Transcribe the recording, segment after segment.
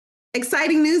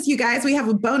Exciting news, you guys. We have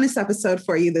a bonus episode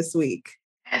for you this week.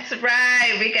 That's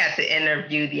right. We got to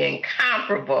interview the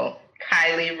incomparable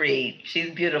Kiley Reid.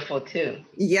 She's beautiful too.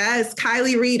 Yes,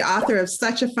 Kiley Reid, author of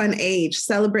Such a Fun Age,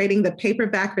 celebrating the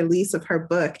paperback release of her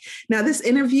book. Now, this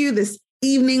interview this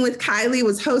evening with Kiley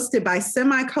was hosted by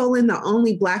Semicolon, the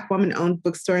only Black woman-owned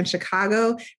bookstore in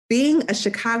Chicago. Being a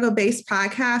Chicago-based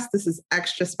podcast, this is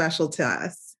extra special to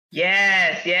us.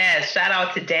 Yes. Shout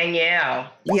out to Danielle.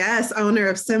 Yes, owner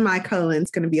of Semicolon. It's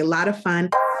going to be a lot of fun.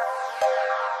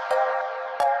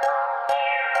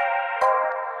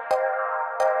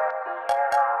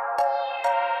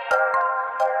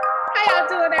 How y'all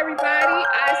doing, everybody?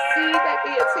 I see that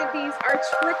the attendees are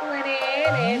trickling in,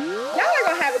 and y'all are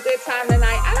going to have a good time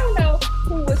tonight. I don't know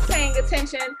who was paying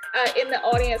attention in the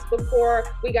audience before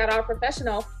we got all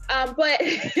professional, but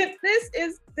this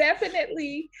is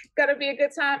definitely going to be a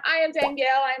good time. I am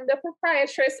Danielle. I'm the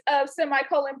proprietress of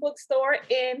Semicolon Bookstore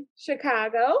in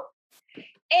Chicago.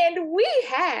 And we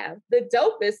have the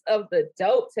dopest of the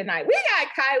dope tonight. We got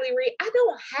Kiley Reid. I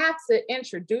don't have to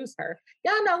introduce her.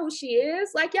 Y'all know who she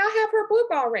is. Like, y'all have her book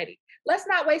already. Let's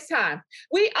not waste time.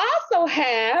 We also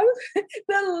have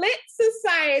the Lit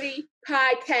Society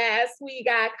podcast. We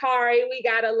got Kari, we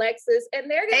got Alexis, and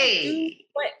they're going to do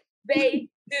what they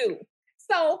do.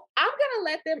 So I'm going to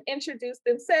let them introduce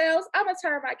themselves. I'm going to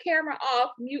turn my camera off,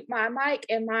 mute my mic,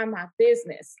 and mind my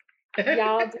business.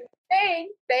 Y'all do the thing.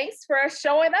 Thanks for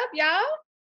showing up, y'all.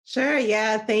 Sure.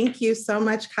 Yeah. Thank you so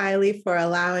much, Kiley, for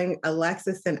allowing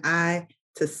Alexis and I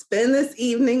to spend this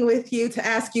evening with you, to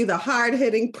ask you the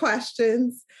hard-hitting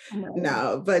questions.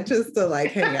 No, but just to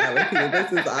hang out with you.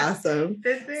 This is awesome.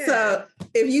 So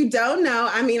if you don't know,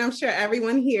 I'm sure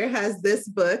everyone here has this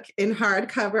book in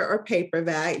hardcover or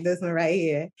paperback, this one right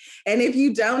here. And if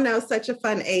you don't know Such a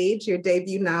Fun Age, your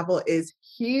debut novel is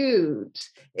huge.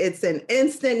 It's an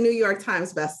instant New York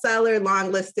Times bestseller,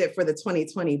 longlisted for the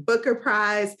 2020 Booker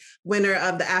Prize, winner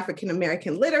of the African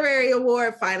American Literary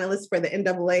Award, finalist for the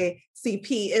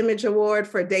NAACP Image Award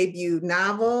for debut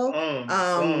novel.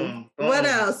 What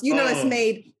else? It's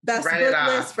made best book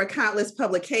list for countless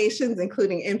publications,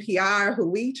 including NPR, who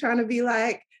we trying to be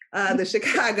like, the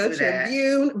Chicago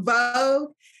Tribune,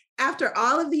 Vogue. After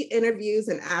all of the interviews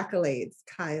and accolades,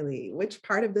 Kiley, which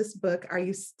part of this book are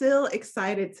you still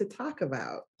excited to talk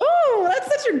about? Oh,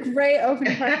 that's such a great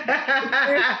opening question.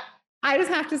 I just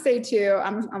have to say too,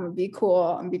 I'm gonna be cool.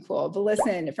 I'm gonna be cool. But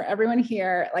listen, for everyone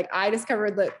here, I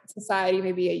discovered Lit Society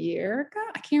maybe a year ago.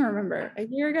 I can't remember, a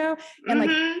year ago.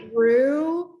 And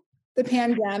through the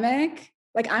pandemic,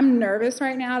 I'm nervous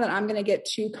right now that I'm going to get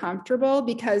too comfortable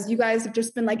because you guys have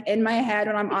just been in my head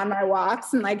when I'm on my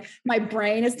walks, and my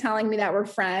brain is telling me that we're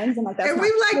friends. And that's and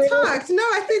we've talked. No,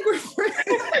 I think we're friends.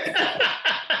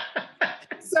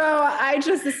 So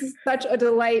this is such a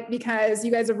delight because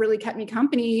you guys have really kept me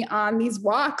company on these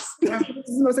walks. This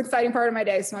is the most exciting part of my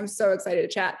day. So I'm so excited to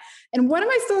chat. And what am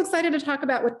I still excited to talk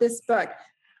about with this book?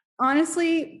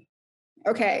 Honestly,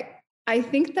 okay. I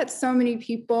think that so many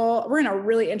people, we're in a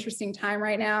really interesting time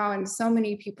right now. And so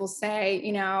many people say,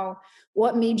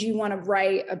 what made you want to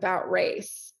write about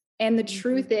race? And the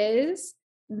truth is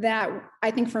that I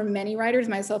think for many writers,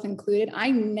 myself included, I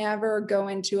never go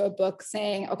into a book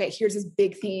saying, okay, here's this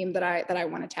big theme that I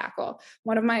want to tackle.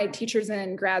 One of my teachers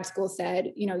in grad school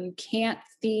said, you can't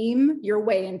theme your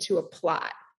way into a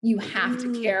plot. You have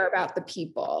to care about the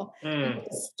people. You have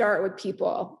to start with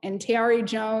people. And Tayari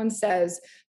Jones says,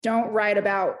 don't write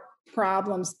about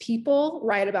problems,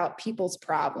 write about people's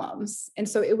problems. And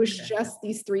so it was just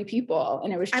these three people.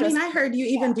 And it was I heard you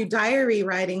even do diary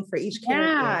writing for each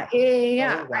character.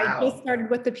 Yeah. Oh, wow. I just started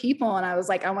with the people and I was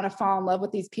like, I want to fall in love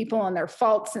with these people and their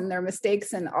faults and their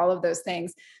mistakes and all of those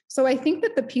things. So I think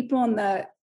that the people and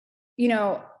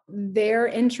their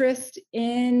interest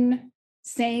in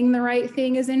saying the right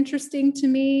thing is interesting to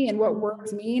me and what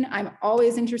words mean. I'm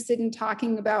always interested in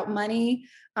talking about money.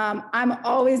 I'm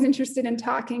always interested in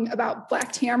talking about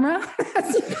Black Tamara.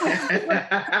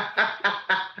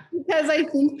 Because I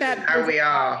think that are we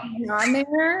all on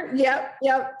there.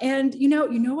 Yep. And you know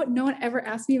what no one ever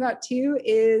asked me about too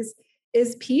is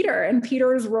Peter and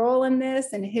Peter's role in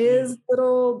this and his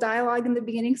little dialogue in the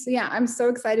beginning. So yeah, I'm so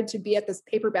excited to be at this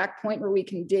paperback point where we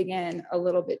can dig in a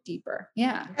little bit deeper.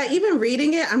 Yeah. Even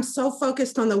reading it, I'm so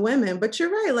focused on the women, but you're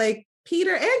right.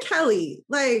 Peter and Kelly,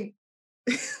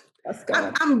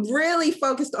 I'm really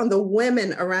focused on the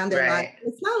women around their life.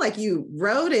 It's not like you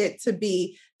wrote it to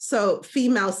be so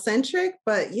female centric,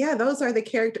 but yeah, those are the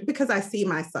characters because I see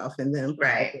myself in them,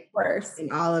 right? Of course,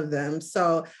 in all of them.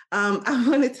 So I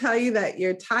want to tell you that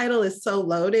your title is so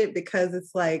loaded because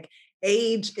it's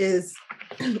age is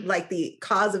like the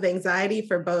cause of anxiety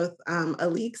for both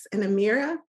Alix and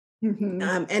Amira.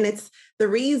 Mm-hmm. And it's the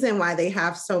reason why they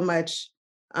have so much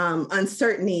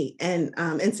uncertainty and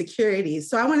insecurities.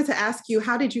 So I wanted to ask you,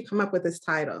 how did you come up with this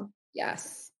title?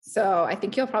 Yes. So I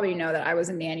think you'll probably know that I was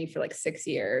a nanny for like 6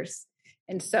 years.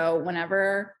 And so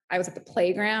whenever I was at the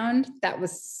playground, that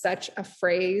was such a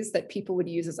phrase that people would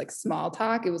use as like small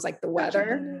talk. It was like the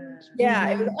weather. Yeah.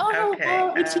 It was,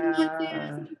 it's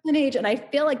an age. And I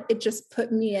feel like it just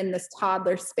put me in this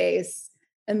toddler space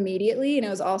immediately. And it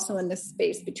was also in this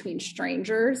space between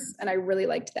strangers. And I really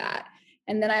liked that.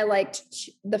 And then I liked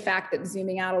the fact that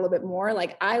zooming out a little bit more,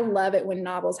 like I love it when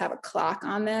novels have a clock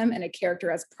on them and a character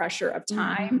has pressure of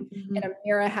time. Mm-hmm. And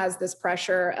Amira has this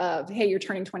pressure of, hey, you're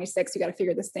turning 26. You got to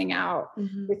figure this thing out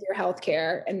with your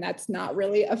healthcare. And that's not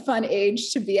really a fun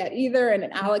age to be at either.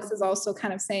 And Alex is also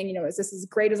kind of saying, is this as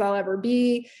great as I'll ever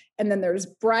be? And then there's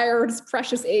Briar's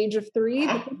precious age of 3.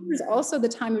 But then there's also the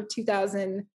time of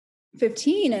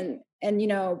 2015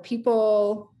 and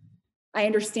people, I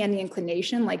understand the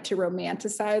inclination, like to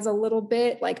romanticize a little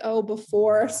bit, like,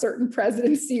 before a certain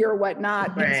presidency or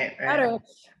whatnot. Right.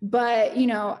 But,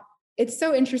 it's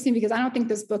so interesting because I don't think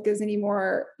this book is any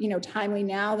more, timely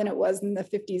now than it was in the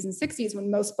 50s and 60s when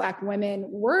most Black women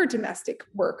were domestic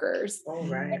workers. Oh,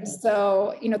 right. And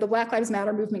so, the Black Lives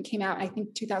Matter movement came out, I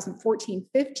think 2014,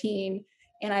 15.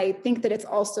 And I think that it's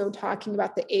also talking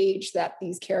about the age that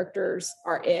these characters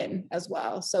are in as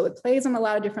well. So it plays on a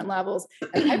lot of different levels.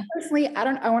 And I personally,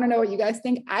 I want to know what you guys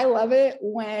think. I love it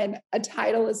when a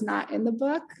title is not in the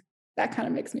book. That kind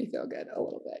of makes me feel good a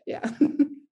little bit. Yeah.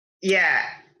 Yeah.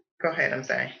 Go ahead. I'm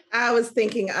sorry. I was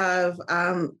thinking of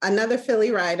another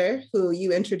Philly writer who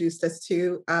you introduced us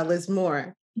to, Liz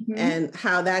Moore. Mm-hmm. And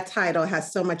how that title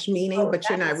has so much meaning, but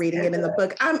you're not reading it in the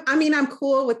book. I'm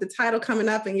cool with the title coming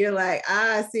up and you're like,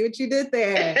 I see what you did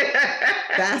there.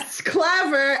 That's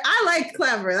clever. I like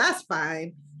clever. That's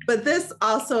fine. But this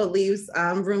also leaves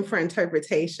room for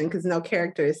interpretation because no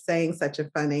character is saying such a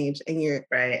fun age and you're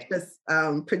just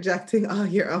projecting all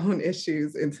your own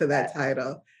issues into that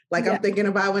title. Like I'm thinking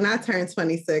about when I turned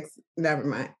 26, never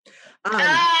mind.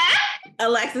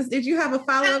 Alexis, did you have a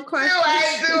follow-up question?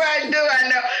 I do. I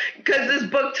know. Because this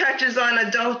book touches on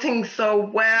adulting so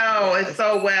well. It's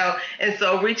so well. And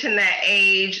so reaching that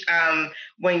age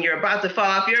when you're about to fall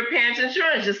off your parents'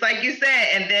 insurance, just like you said,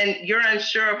 and then you're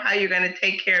unsure of how you're going to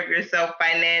take care of yourself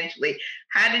financially.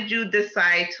 How did you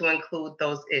decide to include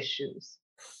those issues?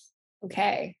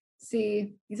 Okay.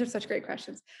 See, these are such great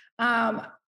questions.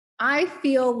 I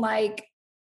feel like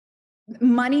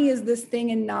money is this thing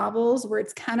in novels where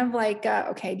it's kind of like,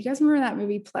 okay, do you guys remember that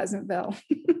movie Pleasantville?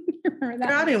 Remember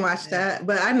that? I didn't watch that,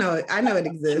 but I know it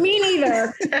exists. Me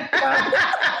neither.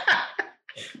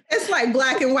 It's like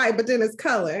black and white, but then it's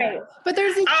color. Right. But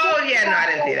there's I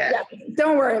didn't see that. Yeah,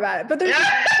 don't worry about it. But there's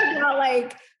about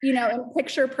like, in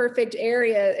picture perfect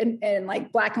area and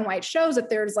like black and white shows that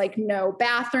there's like no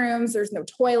bathrooms, there's no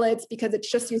toilets because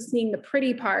it's just you seeing the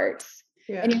pretty parts.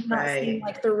 Yeah, and you're not seeing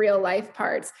like the real life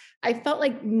parts. I felt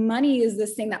like money is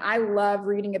this thing that I love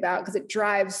reading about because it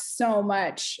drives so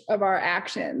much of our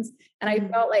actions. And I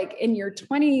felt like in your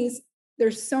 20s,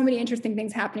 there's so many interesting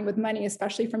things happening with money,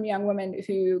 especially from young women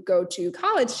who go to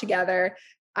college together.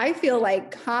 I feel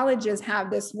like colleges have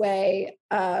this way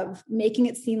of making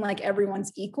it seem like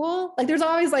everyone's equal. Like there's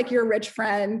always like your rich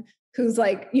friend who's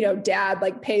like, dad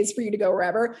like pays for you to go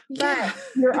wherever, but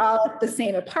you're all at the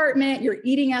same apartment, you're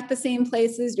eating at the same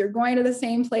places, you're going to the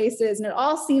same places, and it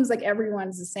all seems like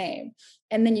everyone's the same.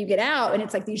 And then you get out and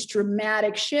it's like these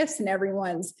dramatic shifts and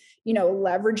everyone's,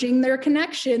 leveraging their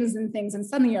connections and things. And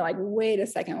suddenly you're like, wait a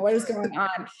second, what is going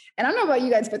on? And I don't know about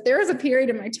you guys, but there was a period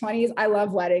in my 20s, I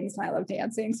love weddings and I love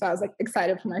dancing. So I was like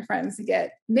excited for my friends to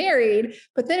get married,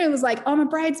 but then it was like, oh, I'm a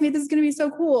bridesmaid, this is going to be so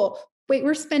cool. Wait,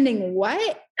 we're spending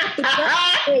what?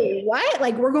 Wait, what?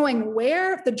 Like we're going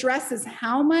where? The dress is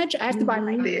how much? I have to buy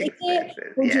my ticket.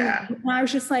 And I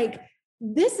was just like,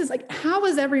 this is like, how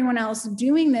is everyone else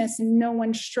doing this and no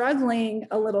one's struggling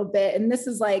a little bit? And this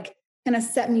is like going to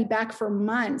set me back for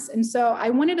months. And so I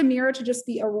wanted Amira to just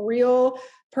be a real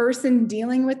person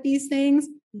dealing with these things.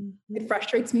 It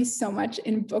frustrates me so much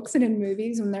in books and in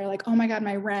movies when they're like, oh my God,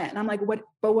 my rent. And I'm like,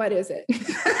 what is it?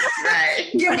 Right.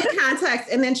 Give me context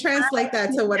and then translate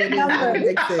that to what it is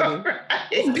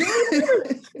in big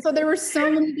city. So there were so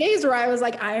many days where I was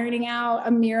like ironing out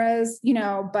Amira's,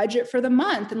 budget for the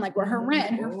month and like where her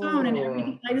rent and her phone and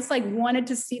everything. I just like wanted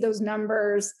to see those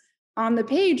numbers on the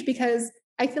page because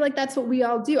I feel like that's what we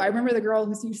all do. I remember the girl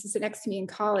who used to sit next to me in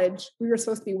college. We were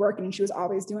supposed to be working and she was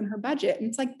always doing her budget. And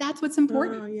it's like, that's what's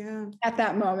important at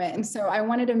that moment. And so I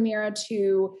wanted Amira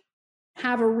to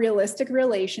have a realistic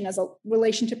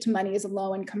relationship to money as a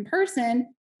low income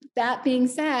person. That being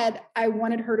said, I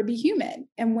wanted her to be human.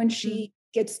 And when she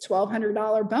gets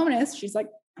 $1,200 bonus, she's like,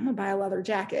 I'm gonna buy a leather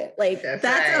jacket. Like that's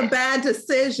right. A bad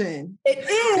decision. It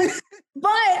is,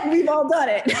 but we've all done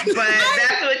it. But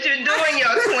that's what you do in your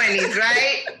 20s,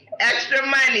 right? Extra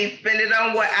money, spend it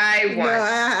on what I want. No,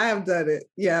 I have done it.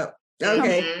 Yeah.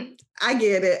 Okay. Mm-hmm. I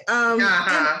get it.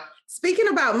 Speaking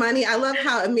about money, I love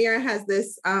how Amira has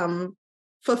this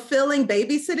fulfilling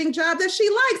babysitting job that she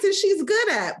likes and she's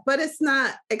good at, but it's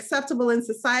not acceptable in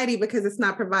society because it's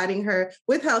not providing her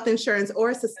with health insurance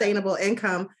or sustainable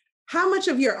income. How much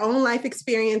of your own life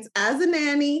experience as a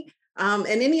nanny and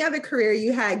any other career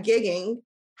you had gigging,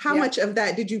 how much of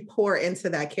that did you pour into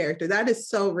that character? That is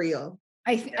so real.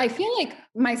 I feel like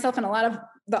myself and a lot of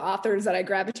the authors that I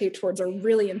gravitate towards are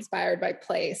really inspired by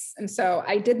place. And so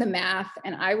I did the math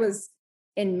and I was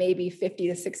in maybe 50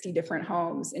 to 60 different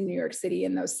homes in New York City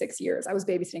in those 6 years. I was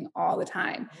babysitting all the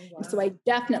time. Oh, wow. And so I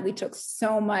definitely took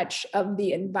so much of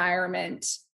the environment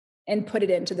and put it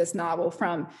into this novel,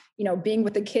 from, being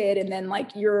with a kid and then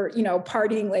like you're,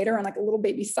 partying later and like a little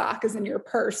baby sock is in your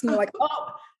purse and you're like, oh,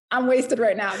 I'm wasted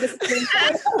right now. This is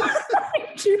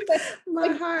my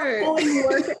heart.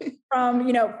 Work from,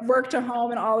 work to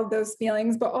home and all of those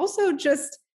feelings, but also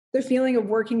just the feeling of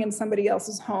working in somebody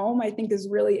else's home, I think is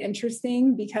really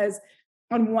interesting because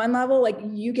on one level, like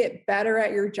you get better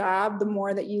at your job the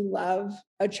more that you love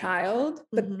a child,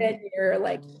 but then you're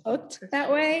like hooked that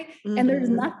way. And there's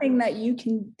nothing that you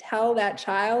can tell that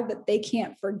child that they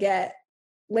can't forget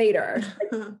later.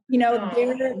 Like,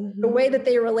 the way that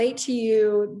they relate to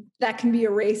you, that can be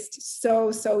erased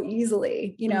so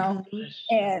easily,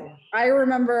 And I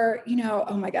remember,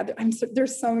 oh my God,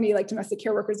 there's so many like domestic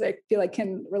care workers that I feel like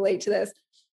can relate to this.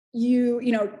 You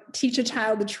teach a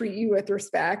child to treat you with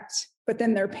respect, but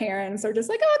then their parents are just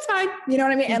like, oh, it's fine. You know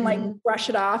what I mean? And like brush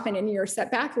it off and you're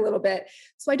set back a little bit.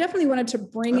 So I definitely wanted to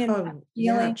bring in that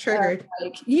feeling. Triggered.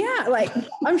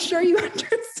 I'm sure you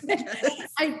understand.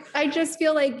 I just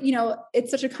feel like,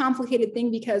 it's such a complicated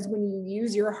thing because when you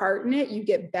use your heart in it, you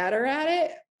get better at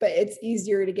it, but it's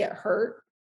easier to get hurt.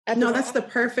 That's the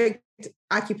perfect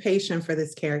occupation for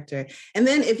this character. And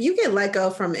then if you get let go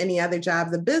from any other job,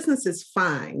 the business is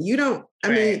fine. You don't, I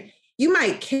mean, you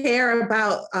might care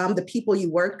about the people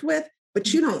you worked with,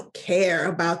 but you don't care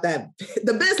about that.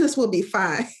 The business will be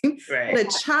fine. Right. The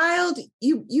child,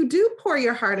 you do pour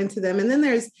your heart into them. And then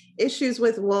there's issues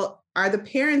with, well, are the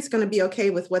parents going to be okay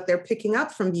with what they're picking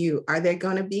up from you? Are they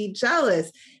going to be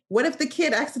jealous? What if the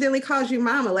kid accidentally calls you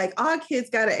mama? Like all kids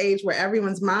got an age where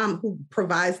everyone's mom who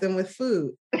provides them with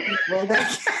food. Well,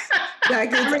 that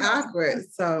gets awkward.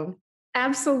 So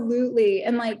absolutely.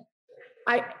 And like,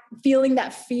 feeling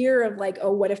that fear of like,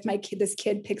 oh, what if this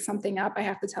kid picks something up? I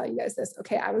have to tell you guys this.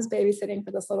 Okay. I was babysitting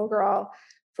for this little girl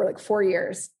for like 4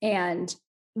 years. And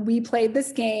we played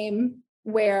this game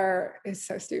where it's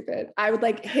so stupid. I would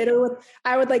like hit her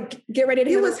I would like get ready to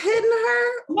hit her. You was hitting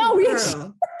her? No,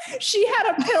 she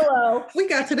had a pillow. We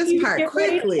got to this part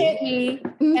quickly. Hit me,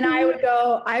 and I would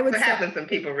what happens when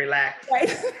people relax?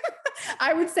 Right?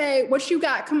 I would say, what you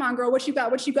got? Come on, girl. What you got?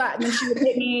 What you got? And then she would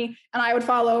hit me and I would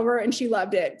fall over and she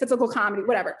loved it. Physical comedy,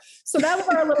 whatever. So that was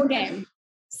our little game.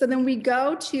 So then we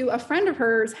go to a friend of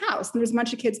hers' house and there's a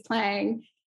bunch of kids playing.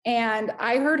 And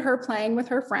I heard her playing with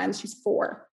her friends. She's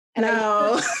 4. And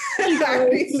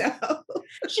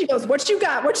she goes, what you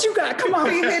got? What you got? Come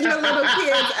on. Even the little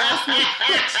kids ask me.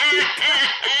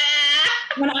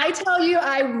 When I tell you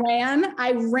I ran.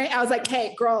 I was like,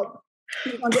 hey, girl,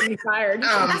 you're going to get me fired.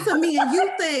 That's a me and you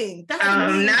thing. Not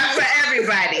for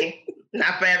everybody.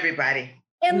 Not for everybody.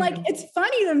 And like, it's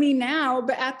funny to me now,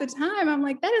 but at the time I'm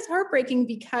like, that is heartbreaking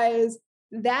because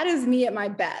that is me at my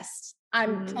best.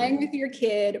 I'm playing with your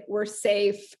kid. We're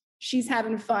safe. She's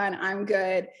having fun. I'm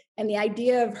good. And the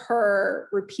idea of her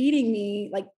repeating me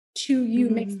like to you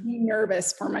makes me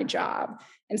nervous for my job.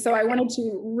 And so I wanted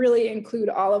to really include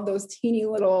all of those teeny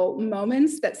little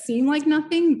moments that seem like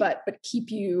nothing, but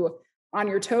keep you on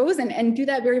your toes and do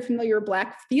that very familiar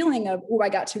Black feeling of, oh, I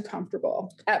got too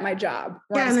comfortable at my job.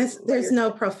 Yeah, and there's no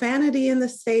profanity in the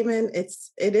statement.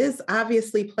 It is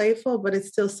obviously playful, but it's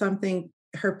still something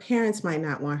her parents might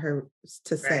not want her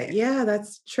to say. Right. Yeah,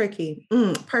 that's tricky.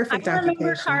 Perfect. I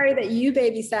remember, Kari, that you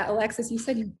babysat Alexis. You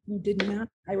said you did not.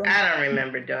 I don't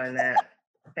remember doing that.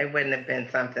 It wouldn't have been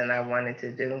something I wanted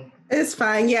to do. It's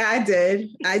fine. Yeah, I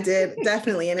did,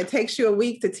 definitely. And it takes you a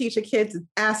week to teach a kid to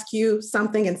ask you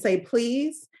something and say,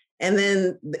 please. And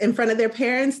then in front of their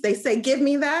parents, they say, give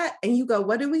me that. And you go,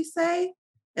 what do we say?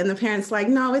 And the parent's like,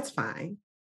 no, it's fine.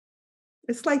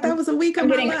 It's like, that was a week of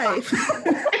my life.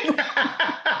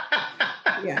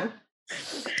 Yeah.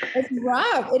 It's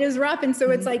rough. It is rough. And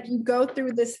so it's like you go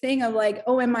through this thing of like,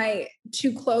 oh, am I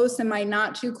too close? Am I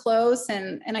not too close?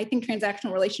 And I think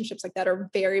transactional relationships like that are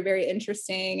very, very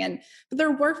interesting. But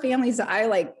there were families that I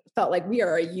like felt like we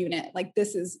are a unit. Like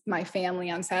this is my family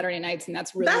on Saturday nights. And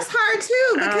that's hard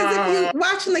too, because if you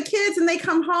watching the kids and they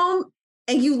come home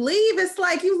and you leave, it's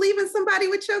like you leaving somebody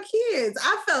with your kids.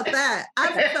 I felt that.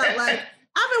 I felt like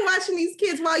I've been watching these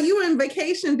kids while you in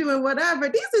vacation doing whatever.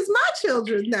 These is my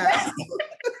children now.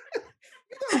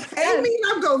 Hey, me,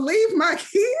 I'm gonna leave my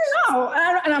kids. No,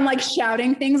 and I'm like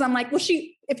shouting things. I'm like, well,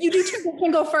 if you do two, you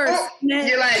can go first.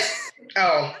 You're like,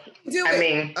 oh, I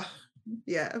mean,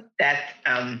 yeah. That's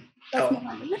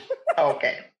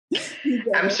okay.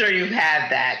 I'm sure you've had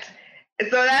that.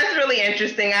 So that's really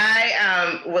interesting.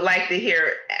 I would like to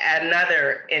hear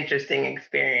another interesting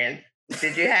experience.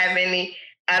 Did you have any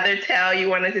other tale you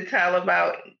wanted to tell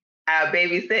about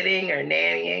babysitting or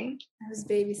nannying? I was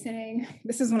babysitting.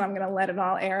 This is when I'm going to let it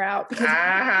all air out.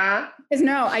 Because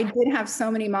no, I did have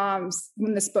so many moms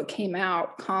when this book came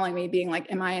out calling me being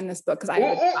like, am I in this book? Because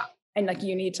and like,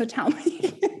 you need to tell me.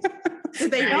 Did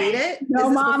they read it? No,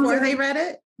 Mom. Before they read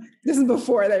it? This is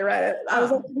before they read it. I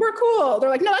was like, we're cool. They're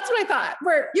like, no, that's what I thought.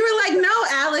 You were like, no,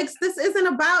 Alex, this isn't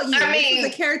about you. I mean, this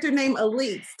is a character named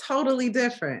Elise. Totally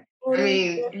different.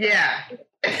 Yeah.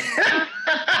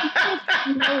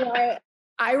 You know what?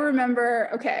 I remember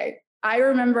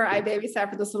I babysat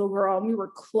for this little girl and we were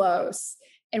close.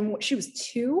 And she was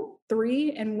 2,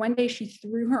 3. And one day she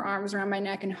threw her arms around my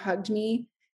neck and hugged me.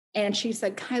 And she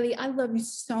said, Kylie, I love you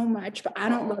so much, but I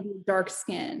don't love your dark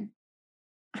skin.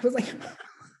 I was like,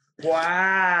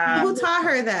 wow. Who taught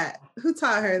her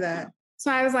that?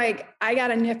 So I was like, I got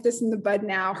to nip this in the bud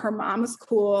now. Her mom was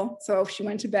cool. So she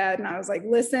went to bed and I was like,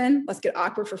 listen, let's get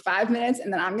awkward for 5 minutes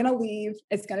and then I'm going to leave.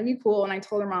 It's going to be cool. And I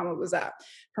told her mom what was up.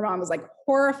 Her mom was like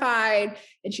horrified.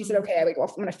 And she said, okay, I'm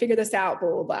going to figure this out, blah,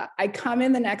 blah, blah. I come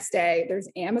in the next day. There's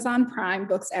Amazon Prime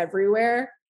books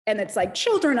everywhere. And it's like,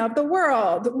 children of the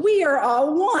world, we are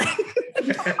all one.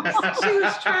 She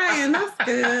was trying. That's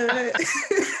good.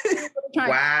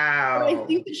 Wow. But I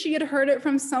think that she had heard it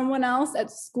from someone else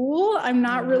at school. I'm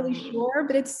not really sure,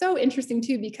 but it's so interesting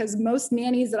too, because most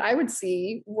nannies that I would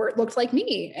see looked like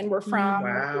me and were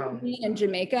from in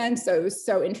Jamaica. And so it was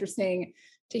so interesting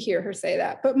to hear her say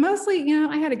that. But mostly,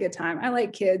 I had a good time. I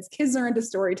like kids. Kids are into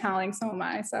storytelling. So am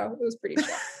I. So it was pretty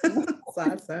fun.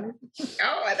 Awesome.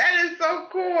 Oh, that is so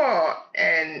cool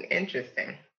and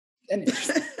interesting.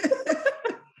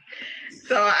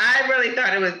 So I really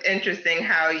thought it was interesting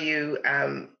how you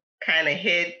kind of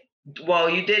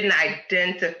you didn't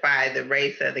identify the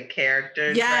race of the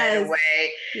characters right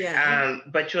away,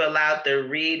 but you allowed the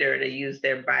reader to use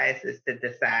their biases to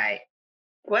decide.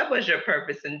 What was your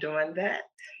purpose in doing that?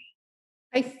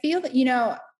 I feel that,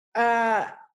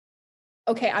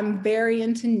 I'm very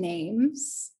into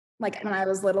names. Like when I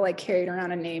was little, I carried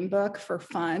around a name book for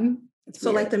fun.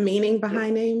 So like the meaning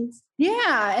behind names?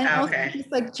 Yeah. And also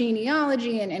just like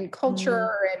genealogy and culture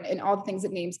and all the things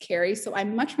that names carry. So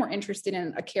I'm much more interested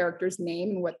in a character's name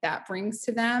and what that brings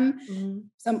to them.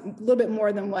 A little bit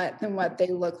more than what they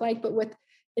look like. But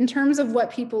in terms of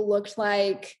what people looked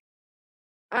like,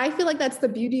 I feel like that's the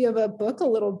beauty of a book a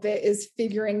little bit, is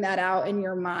figuring that out in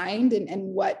your mind and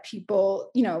what people,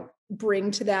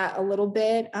 bring to that a little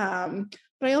bit.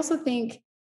 But I also think,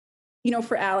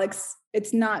 for Alex,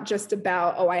 it's not just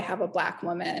about, I have a Black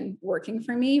woman working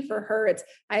for me. For her,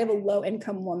 I have a low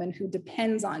income woman who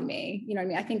depends on me. You know what I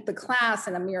mean? I think the class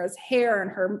and Amira's hair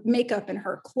and her makeup and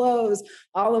her clothes,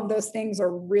 all of those things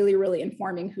are really, really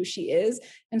informing who she is.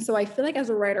 And so I feel like as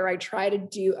a writer, I try to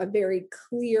do a very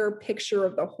clear picture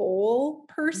of the whole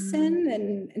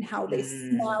person and how they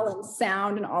smell and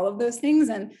sound and all of those things.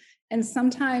 And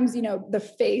sometimes,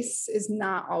 the face is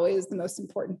not always the most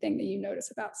important thing that you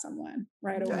notice about someone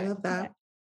right away. I love that.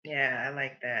 Yeah, I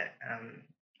like that.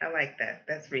 I like that.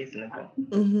 That's reasonable.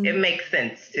 It makes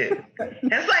sense too. It's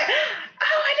like,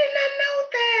 I did not know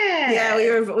that.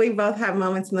 Yeah, we both have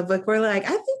moments in the book where like,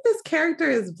 I think this character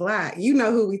is Black. You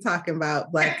know who we talking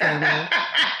about, Black family.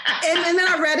 and then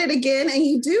I read it again, and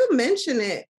you do mention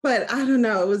it. But I don't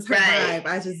know, it was her vibe.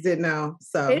 I just didn't know.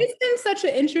 So it has been such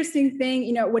an interesting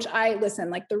thing, which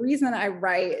like the reason I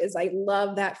write is I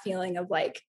love that feeling of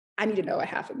like, I need to know what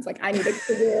happens. Like I need to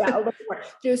figure it out a little more.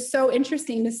 It was so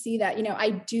interesting to see that, I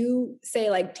do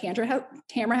say like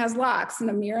Tamara has locks and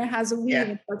Amira has a weave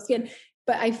and dark skin.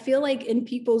 But I feel like in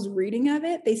people's reading of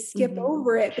it, they skip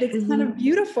over it. But it's kind of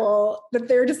beautiful that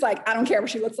they're just like, I don't care what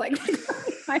she looks like.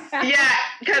 Yeah,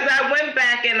 because I went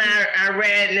back and I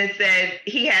read and it said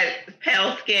he had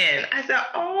pale skin. I said,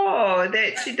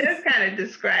 that she does kind of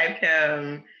describe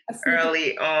him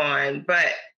early on. But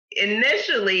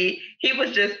initially he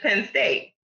was just Penn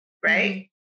State, right?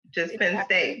 Just Penn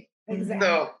State. Exactly.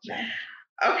 So,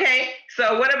 okay.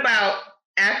 So what about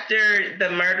after the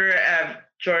murder of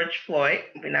George Floyd?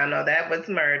 We now know that was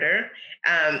murder.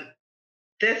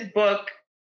 This book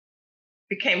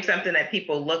became something that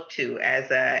people look to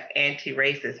as an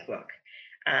anti-racist book.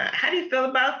 How do you feel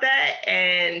about that?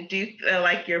 And do you feel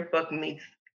like your book meets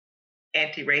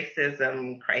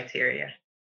anti-racism criteria?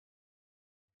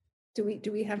 Do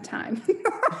we have time?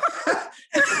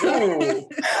 Ooh,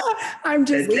 I'm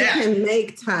just we can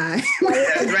make time.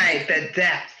 that's right, the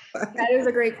depth. That is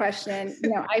a great question.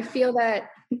 I feel that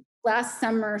last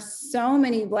summer, so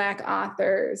many Black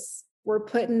authors were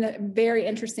put in a very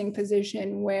interesting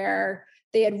position where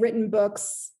they had written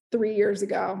books 3 years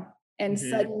ago, and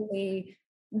suddenly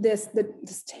this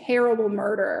terrible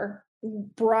murder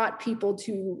brought people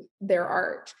to their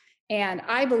art. And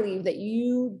I believe that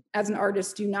you, as an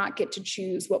artist, do not get to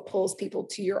choose what pulls people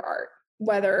to your art,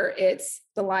 whether it's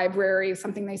the library,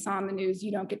 something they saw on the news,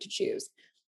 you don't get to choose.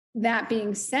 That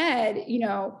being said,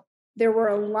 there were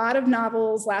a lot of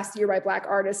novels last year by Black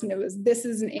artists, and this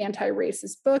is an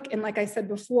anti-racist book. And like I said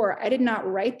before, I did not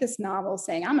write this novel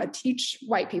saying, I'm going to teach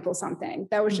white people something.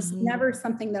 That was just never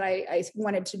something that I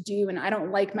wanted to do. And I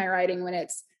don't like my writing when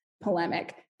it's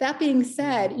polemic. That being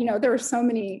said, there were so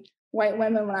many white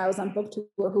women when I was on book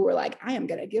tour who were like, I am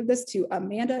going to give this to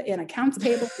Amanda in accounts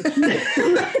payable.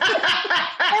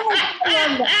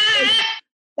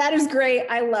 That is great.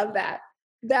 I love that.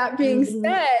 That being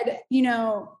said,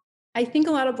 I think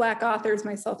a lot of Black authors,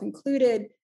 myself included,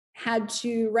 had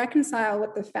to reconcile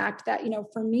with the fact that,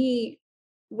 for me,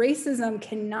 racism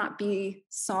cannot be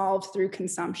solved through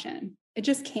consumption. It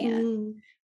just can't.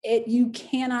 You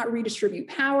cannot redistribute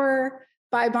power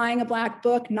by buying a Black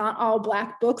book. Not all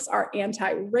Black books are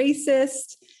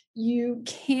anti-racist. You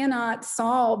cannot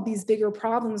solve these bigger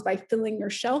problems by filling your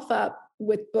shelf up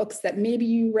with books that maybe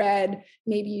you read,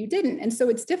 maybe you didn't. And so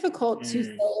it's difficult to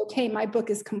say, okay, my book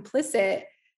is complicit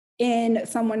in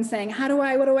someone saying,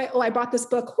 I bought this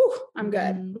book, whew, I'm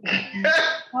good.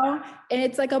 And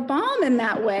it's like a bomb in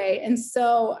that way. And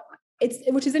so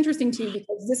which is interesting too,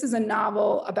 because this is a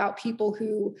novel about people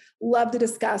who love to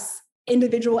discuss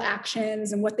individual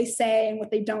actions and what they say and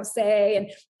what they don't say.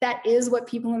 And that is what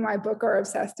people in my book are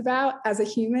obsessed about. As a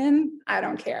human, I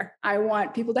don't care. I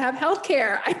want people to have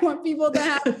healthcare. I want people to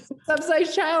have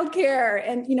subsidized childcare.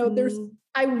 And,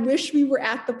 I wish we were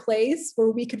at the place where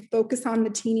we could focus on the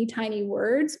teeny tiny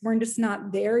words. We're just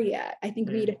not there yet. I think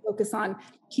we need to focus on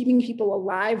keeping people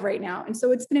alive right now. And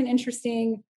so it's been an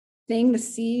interesting thing to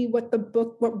see what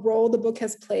role the book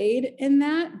has played in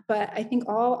that. But I think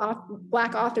all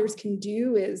Black authors can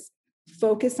do is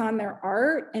focus on their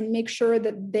art and make sure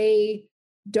that they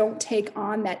don't take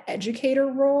on that educator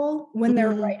role when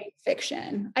they're writing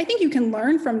fiction. I think you can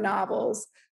learn from novels,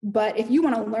 but if you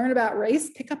want to learn about race,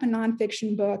 pick up a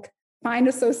nonfiction book, find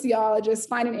a sociologist,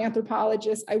 find an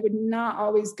anthropologist. I would not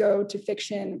always go to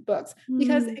fiction books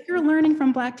because if you're learning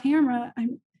from Black Tamara,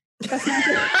 that's not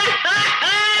good.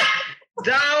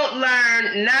 Don't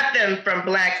learn nothing from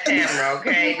Black Tamara,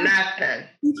 okay? Nothing.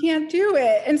 You can't do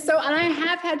it. And I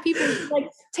have had people like,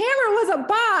 Tamara was a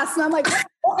boss. And I'm like,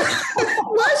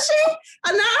 was she?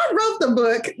 I wrote the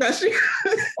book.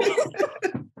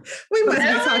 We must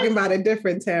be talking about a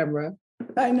different Tamara.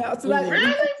 I know. So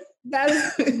that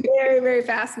is very, very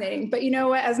fascinating. But you know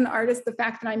what? As an artist, the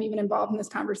fact that I'm even involved in this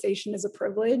conversation is a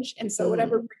privilege. And so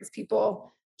whatever brings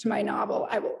people to my novel,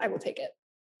 I will take it.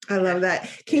 I love that.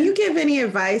 Can you give any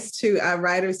advice to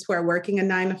writers who are working a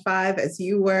 9-to-5 as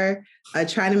you were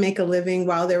trying to make a living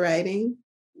while they're writing?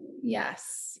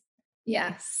 Yes.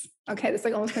 Okay. This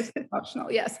almost makes me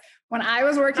emotional. Yes. When I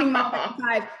was working my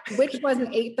 9-to-5, which was an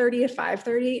 8:30 to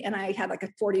 5:30, and I had like a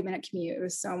 40-minute commute. It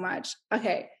was so much.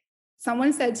 Okay.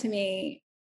 Someone said to me,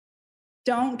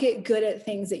 don't get good at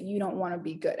things that you don't want to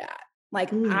be good at.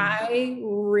 Like I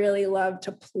really love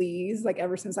to please, like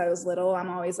ever since I was little, I'm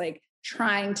always like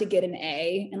trying to get an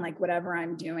A in like whatever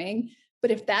I'm doing. But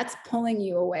if that's pulling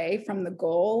you away from the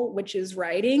goal, which is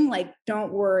writing, like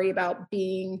don't worry about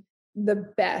being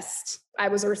the best. I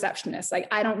was a receptionist. Like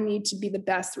I don't need to be the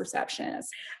best receptionist.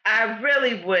 I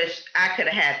really wish I could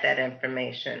have had that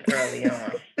information early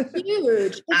on.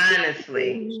 Huge.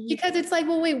 Honestly. Because it's like,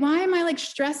 well, wait, why am I like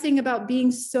stressing about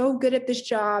being so good at this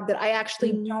job that I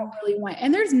actually don't really want?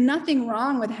 And there's nothing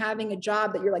wrong with having a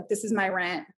job that you're like, this is my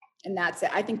rent. And that's it.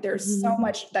 I think there's so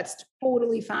much that's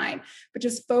totally fine, but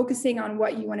just focusing on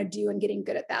what you want to do and getting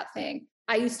good at that thing.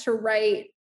 I used to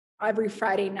write every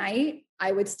Friday night.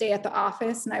 I would stay at the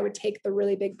office and I would take the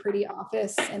really big, pretty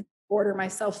office and order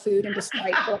myself food and just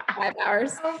write for 5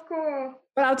 hours. Oh, cool.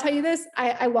 But I'll tell you this,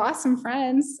 I lost some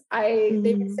friends.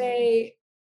 They would say,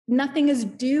 nothing is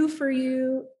due for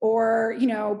you, or,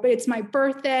 but it's my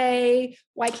birthday.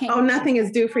 Why can't you? Nothing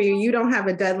is due for you. You don't have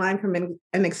a deadline from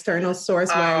an external source.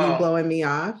 Why are you blowing me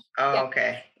off? Oh,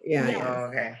 okay. Yeah. Oh,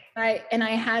 okay. And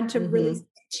I had to really stick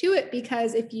to it,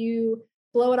 because if you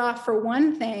blow it off for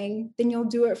one thing, then you'll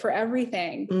do it for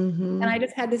everything. And I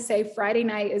just had to say, Friday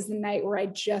night is the night where I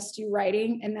just do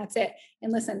writing, and that's it.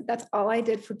 And listen, that's all I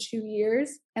did for 2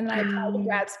 years. And then I applied to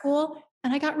grad school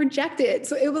and I got rejected.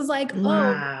 So it was like,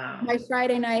 my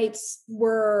Friday nights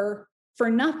were for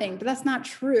nothing, but that's not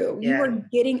true. Yeah. You are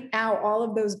getting out all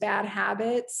of those bad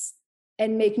habits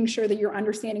and making sure that you're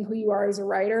understanding who you are as a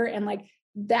writer. And like,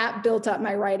 that built up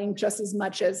my writing just as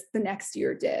much as the next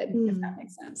year did, if that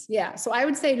makes sense. Yeah. So I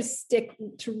would say to stick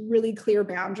to really clear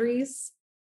boundaries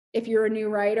if you're a new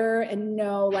writer, and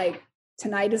know like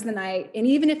tonight is the night. And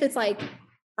even if it's like,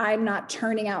 I'm not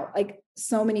turning out like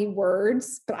so many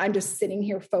words, but I'm just sitting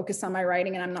here focused on my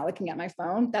writing and I'm not looking at my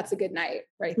phone, that's a good night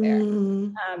right there.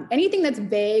 Anything that's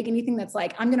vague, anything that's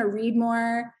like, I'm going to read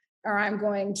more, or I'm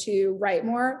going to write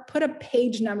more, put a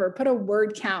page number, put a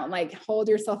word count, like hold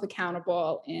yourself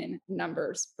accountable in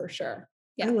numbers for sure.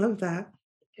 Yeah. I love that.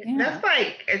 Yeah. That's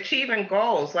like achieving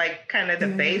goals, like kind of the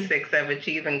basics of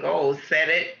achieving goals. Set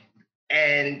it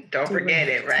and don't forget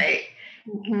it, right?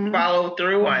 Follow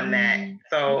through on that.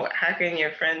 So how can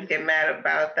your friends get mad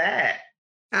about that?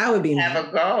 I would be have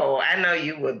a goal. I know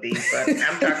you would be, but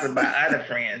I'm talking about other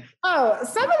friends. Oh,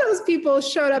 some of those people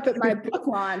showed up at my book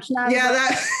launch.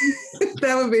 That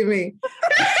would be me.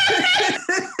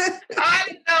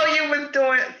 I know you was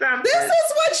doing something. This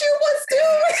is what you was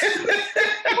doing.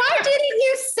 Why didn't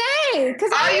you say?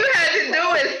 Because all you had to do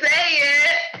is say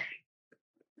it.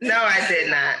 No, I did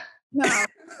not. No.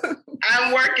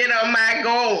 I'm working on my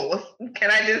goals. Can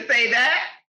I just say that?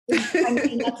 I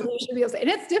mean, that's what you should be able to say. And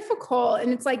it's difficult.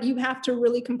 And it's like, you have to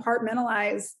really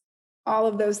compartmentalize all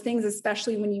of those things,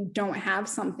 especially when you don't have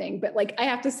something. But like, I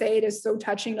have to say, it is so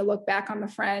touching to look back on the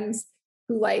friends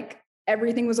who like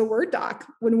everything was a Word doc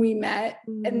when we met,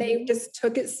 and they just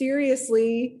took it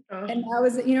seriously. And that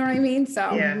was, you know what I mean?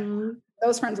 So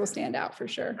those friends will stand out for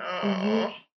sure.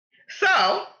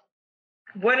 So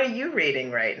what are you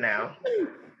reading right now?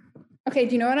 Okay,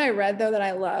 do you know what I read though that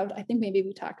I loved? I think maybe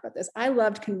we talked about this. I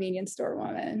loved Convenience Store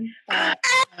Woman. I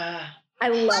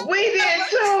love it. We did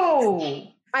too.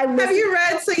 Have you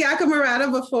read Sayaka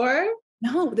Murata before?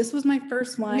 No, this was my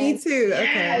first one. Me too.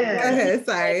 Okay, go ahead.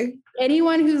 Sorry.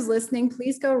 Anyone who's listening,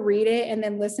 please go read it and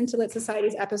then listen to Lit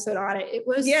Society's episode on it. It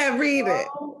was read it.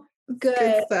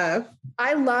 Good stuff.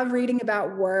 I love reading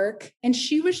about work. And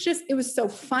she was just, it was so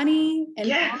funny and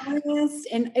honest.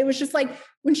 And it was just like,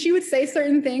 when she would say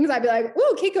certain things, I'd be like,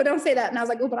 oh, Keiko, don't say that. And I was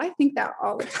like, oh, but I think that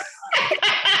all the time.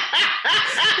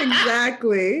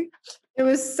 Exactly. It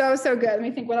was so, so good. Let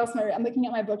me think, what else am I reading? I'm looking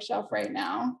at my bookshelf right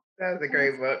now. That was a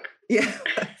great book. Yeah.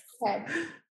 Okay.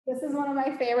 This is one of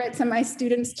my favorites. And my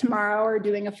students tomorrow are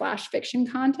doing a flash fiction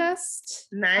contest.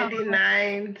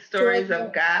 99 Stories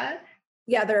of God.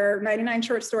 Yeah, there are 99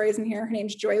 short stories in here. Her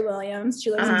name's Joy Williams.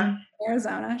 She lives in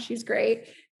Arizona. She's great.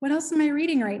 What else am I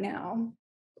reading right now?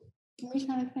 Let me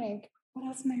try to think. What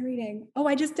else am I reading? Oh,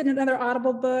 I just did another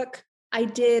Audible book. I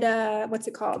did, what's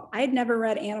it called? I had never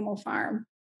read Animal Farm.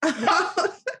 I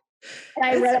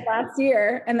read it last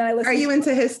year. And then I listened. Are you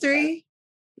into history?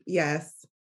 Yes.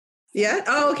 Yeah.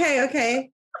 Oh,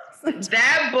 okay.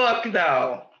 That book,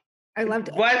 though. I loved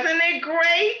it. Wasn't it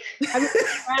great? I was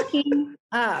cracking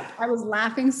up. I was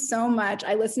laughing so much.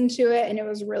 I listened to it and it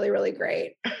was really, really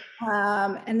great.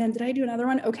 And then did I do another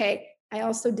one? Okay. I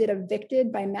also did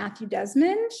Evicted by Matthew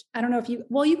Desmond. I don't know if you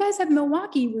guys have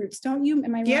Milwaukee roots, don't you?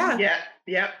 Am I wrong?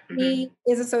 Yeah. He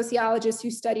is a sociologist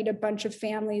who studied a bunch of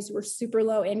families who were super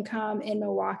low income in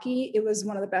Milwaukee. It was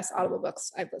one of the best Audible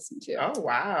books I've listened to. Oh,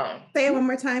 wow. Say it one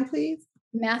more time, please.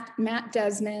 Matt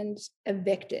Desmond,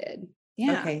 Evicted.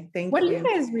 Yeah. Okay. Thank you. What are you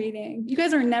guys reading? You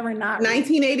guys are never not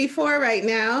 1984 right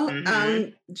now.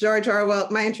 George Orwell.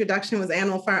 My introduction was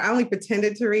Animal Farm. I only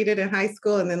pretended to read it in high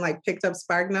school and then like picked up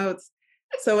Spark Notes.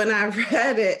 So when I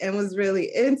read it and was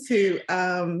really into,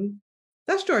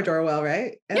 that's George Orwell,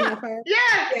 right? Animal Farm?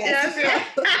 Yes.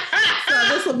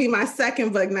 So this will be my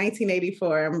second book,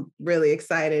 1984. I'm really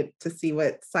excited to see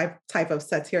what type of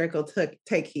satirical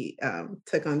take he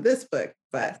took on this book.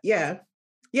 But yeah.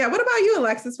 What about you,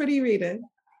 Alexis? What are you reading?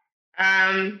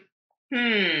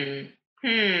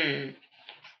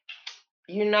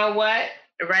 You know what?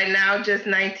 Right now, just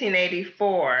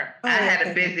 1984. I had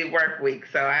a busy work week,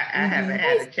 so I haven't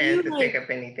had a chance to pick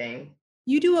up anything.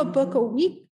 You do a book a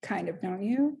week kind of, don't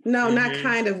you? No, not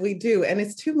kind of. We do. And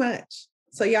it's too much.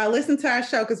 So y'all listen to our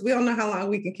show because we don't know how long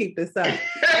we can keep this up.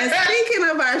 And speaking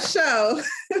of our show,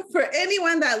 for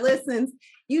anyone that listens,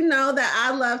 you know that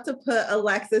I love to put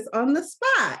Alexis on the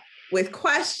spot with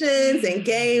questions and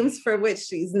games for which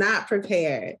she's not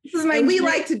prepared. And we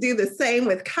like to do the same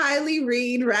with Kylie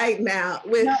Reed right now. So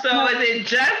is it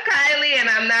just Kylie and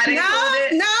I'm not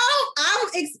included? No, I'm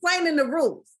explaining the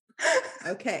rules.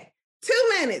 Okay, 2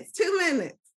 minutes.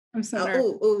 I'm so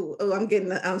nervous. I'm getting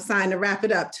the sign to wrap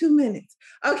it up. 2 minutes.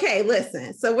 Okay,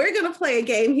 listen. So we're going to play a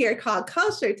game here called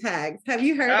Culture Tags. Have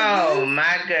you heard of this? Oh,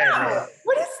 my goodness.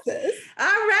 What is this? All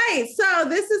right. So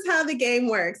this is how the game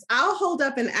works. I'll hold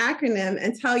up an acronym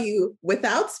and tell you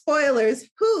without spoilers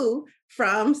who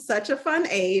from Such a Fun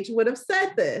Age would have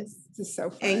said this. This is so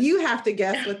fun. And you have to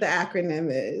guess what the acronym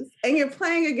is. And you're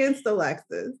playing against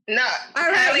Alexis. No, all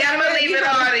right, Kylie, I'm going to leave it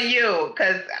all to you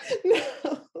because...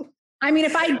 No. I mean,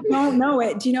 if I don't know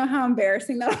it, do you know how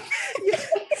embarrassing that is?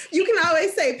 You can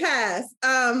always say pass.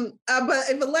 But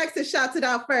if Alexis shouts it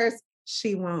out first,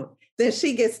 she won't. Then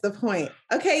she gets the point.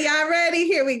 Okay, y'all ready?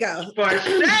 Here we go. For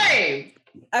shame.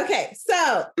 Okay,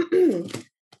 so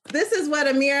this is what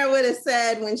Amira would have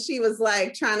said when she was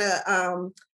like trying to,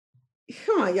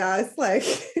 come on, y'all. It's like,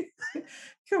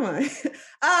 come on. Nobody.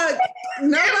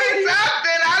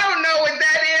 Something. I don't know what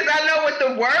that is. I know what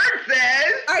the word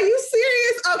says. Are you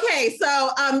serious? Okay, so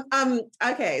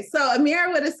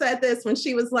Amira would have said this when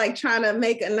she was like trying to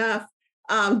make enough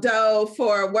dough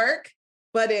for work,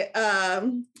 but it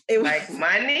was like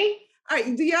money. All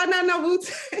right, do y'all not know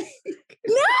Wu-Tang?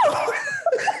 No.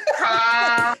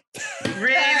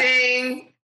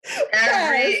 Reading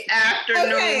every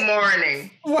afternoon,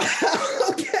 morning. Wow.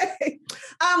 Okay.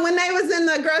 When they was in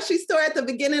the grocery store at the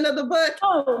beginning of the book.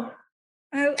 Oh.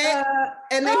 And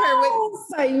they heard what...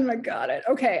 Saima got it.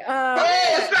 Okay.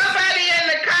 Somebody in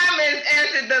the comments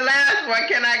answered the last one.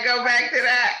 Can I go back to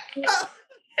that?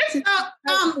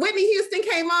 Whitney Houston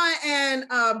came on and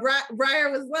Briar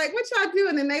was like, "What y'all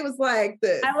doing?" And they was like,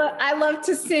 "This." I love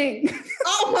to sing.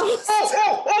 Almost.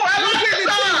 I love this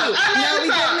song. We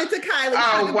giving it to Kylie.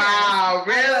 Oh wow,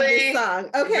 really? I love this song.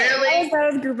 Okay, really?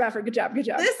 That was group effort. Good job.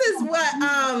 This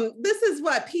is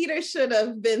what Peter should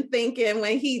have been thinking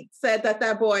when he said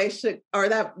that boy should or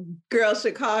that girl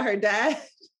should call her dad.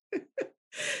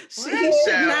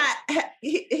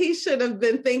 He should have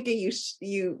been thinking you should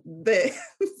have been.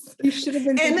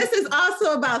 And this is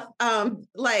also about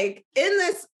like in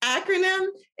this acronym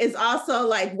is also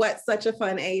like what Such a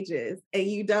Fun Age is, and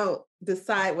you don't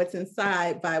decide what's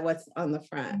inside by what's on the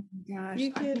front. Oh gosh,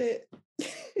 you get it.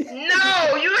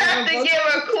 No, you have to give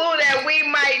a clue that we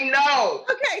might know.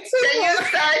 Okay, can you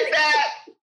start that?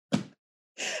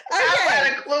 I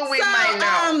got a clue we might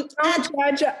know.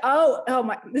 Don't judge. Oh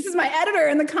my! This is my editor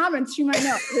in the comments. She might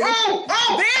know.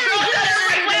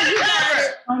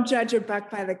 Don't judge a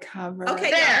book by the cover. Okay,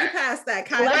 yeah, we passed that.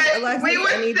 We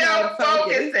were still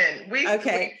focusing.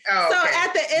 Okay. So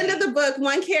at the end of the book,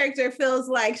 one character feels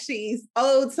like she's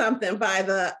owed something by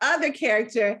the other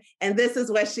character, and this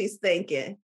is what she's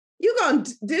thinking. You gonna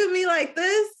do me like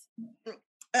this?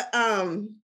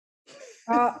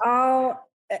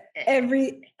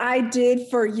 I did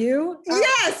for you.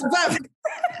 Yes, but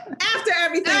after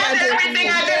everything I did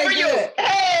for you.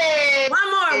 Hey,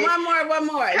 one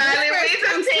more. Kylie, we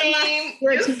the team.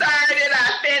 You started,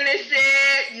 I finished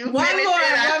it. You finished it,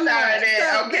 I started. So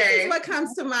okay. This is what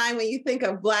comes to mind when you think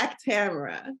of Black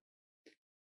Tamara.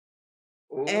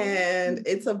 Ooh. And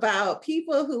it's about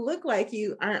people who look like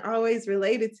you aren't always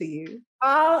related to you.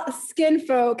 All skin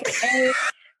folk and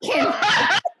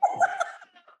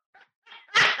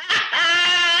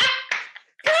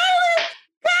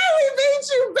Kylie beat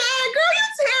you bad, girl.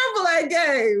 You're terrible at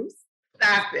games.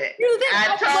 Stop it.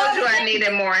 I told you I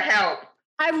needed more help.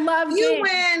 I love you games,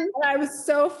 win. And I was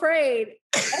so afraid.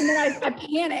 And then I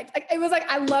panicked. Like, it was like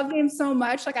I love games so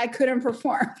much, like I couldn't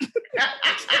perform.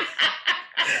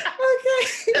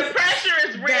 Okay. The pressure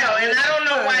is real, and I don't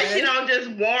know why she don't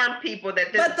just warn people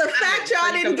that this. But the fact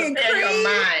y'all didn't get cream,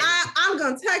 I'm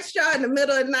gonna text y'all in the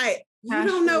middle of the night. You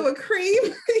don't know what cream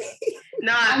is?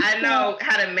 No, I know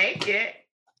how to make it.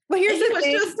 But here's the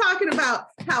thing. Just talking about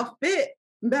how fit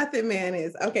Method Man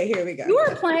is. Okay, here we go. You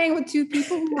are playing with two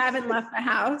people who haven't left the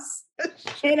house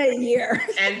in a year.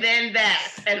 And then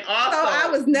that. And also so I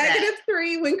was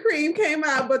 -3 when Cream came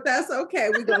out, but that's okay.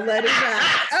 We're going to let it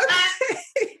ride. Okay.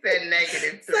 Said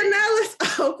 -3. So now let's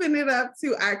open it up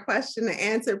to our question and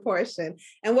answer portion.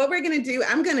 And what we're going to do,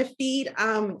 I'm going to feed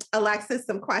Alexis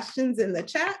some questions in the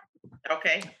chat.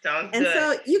 Okay, sounds And good.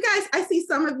 so you guys, I see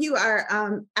some of you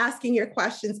are asking your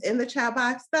questions in the chat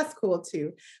box. That's cool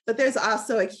too. But there's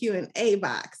also a Q&A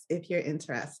box if you're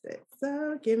interested.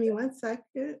 So give me 1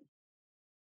 second.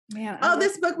 Man,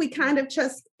 this book we kind of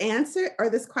just answered, or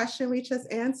this question we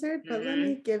just answered, but let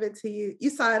me give it to you. You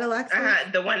saw it,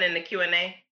 Alexa? The one in the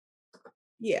Q&A?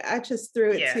 Yeah, I just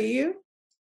threw it to you.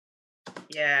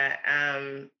 Yeah.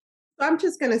 So I'm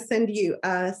just going to send you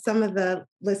some of the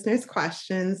listeners'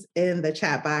 questions in the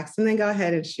chat box, and then go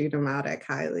ahead and shoot them out at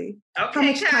Kylie. Okay, how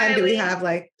much time do we Kylie. have?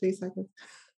 Like 3 seconds?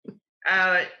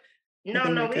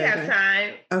 No, we have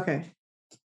time. Okay.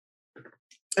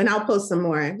 And I'll post some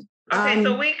more. Okay,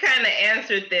 so we kind of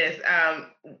answered this.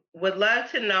 Would love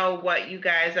to know what you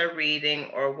guys are reading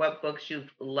or what books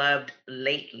you've loved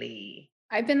lately.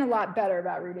 I've been a lot better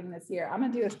about reading this year. I'm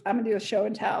gonna do a show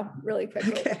and tell really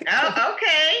quickly. Okay. Oh,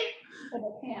 okay. If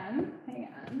I can, hang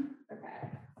on.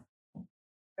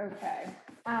 Okay.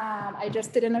 I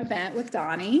just did an event with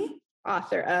Donnie,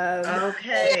 author of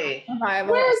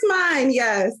Survival. Where's mine?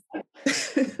 Yes.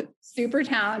 Super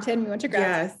talented. We went to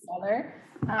grad school together.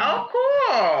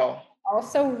 Cool.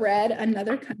 Also read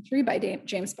Another Country by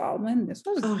James Baldwin. This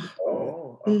was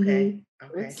okay.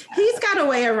 He's got a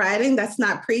way of writing that's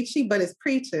not preachy, but it's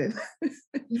preaching.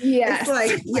 Yes. It's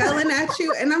like yelling at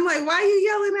you. And I'm like, why are you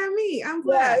yelling at me? I'm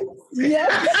black.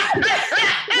 Yeah.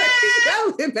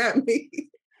 Yelling at me.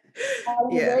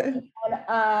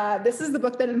 This is the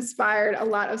book that inspired a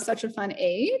lot of Such a Fun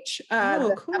Age.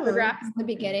 The epigraph is in the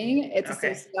beginning. It's a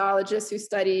sociologist who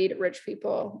studied rich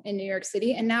people in New York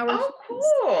City, and now we're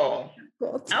cool.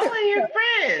 And your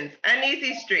friends.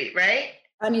 Uneasy Street, right?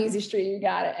 Uneasy Street, you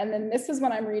got it. And then this is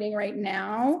what I'm reading right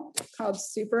now, called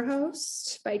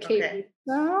Superhost by Kate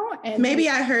Winslow. And maybe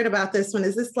I heard about this one.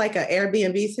 Is this like an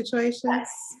Airbnb situation?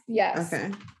 Yes. Okay.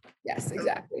 Yes,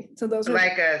 exactly. So those are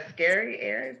like a scary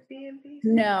Airbnb?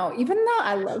 No, even though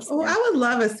I love scary. I would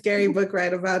love a scary book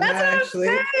right about now, actually.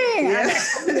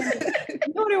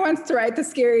 Nobody wants to write the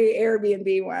scary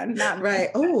Airbnb one. Not right.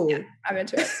 Oh, I'm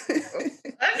into it.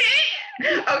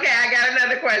 Okay, I got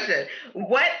another question.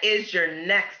 What is your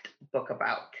next book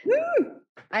about?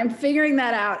 I'm figuring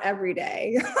that out every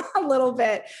day a little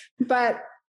bit. But,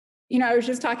 I was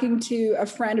just talking to a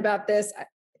friend about this.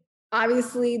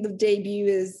 Obviously, the debut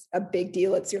is a big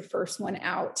deal. It's your first one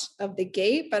out of the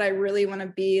gate, but I really want to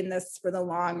be in this for the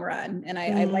long run. And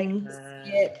I like to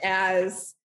see it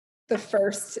as the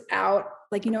first out,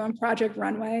 like, on Project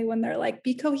Runway, when they're like,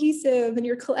 be cohesive in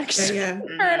your collection.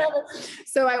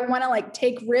 So I want to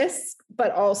take risks,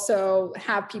 but also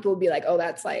have people be like, oh,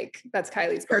 that's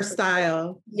Kylie's her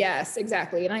style. Yes,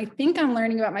 exactly. And I think I'm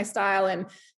learning about my style, and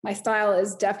my style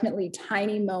is definitely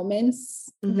tiny moments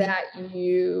that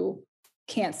you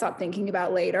can't stop thinking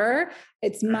about later.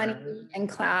 It's money and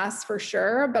class for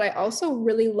sure. But I also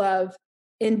really love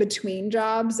in between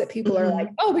jobs that people are like,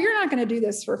 oh, but you're not going to do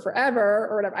this for forever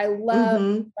or whatever. I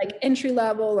love entry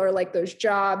level or those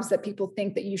jobs that people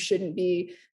think that you shouldn't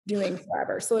be doing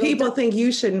forever. So people think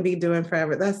you shouldn't be doing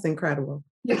forever. That's incredible.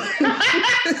 Say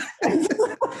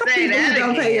that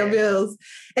don't pay your bills.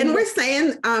 And we're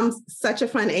saying Such a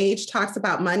Fun Age talks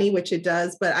about money, which it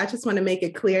does, but I just want to make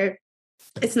it clear.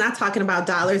 It's not talking about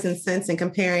dollars and cents and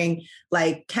comparing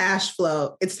cash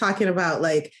flow. It's talking about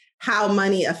how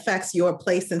money affects your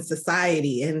place in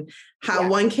society and how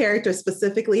one character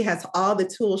specifically has all the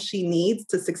tools she needs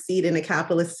to succeed in a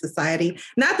capitalist society.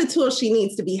 Not the tools she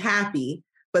needs to be happy,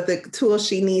 but the tools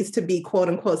she needs to be quote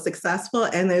unquote successful.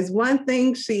 And there's one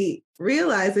thing she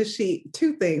realizes a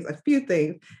few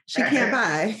things she can't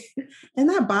buy. And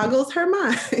that boggles her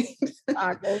mind.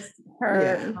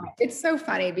 It's so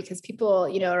funny because people,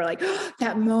 are like, oh,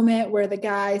 that moment where the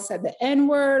guy said the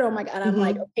N-word. Oh my God. And I'm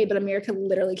like, okay, but America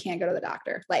literally can't go to the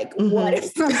doctor. What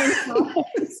if something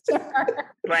happens to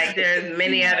her? There's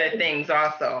many other things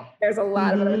also. There's a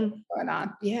lot of other things going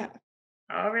on. Yeah.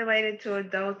 All related to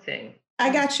adulting. I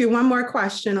got you. One more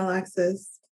question, Alexis.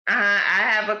 I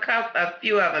have a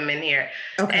few of them in here.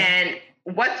 Okay. And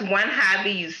what's one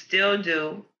hobby you still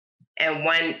do and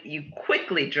one you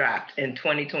quickly dropped in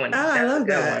 2020? Oh, I love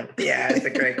that. One. Yeah, it's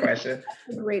a great question.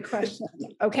 Great question.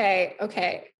 Okay.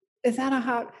 Is that a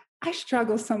hobby? I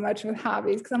struggle so much with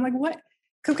hobbies because I'm like, what?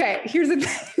 Okay, here's the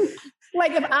thing.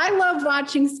 If I love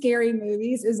watching scary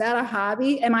movies, is that a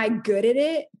hobby? Am I good at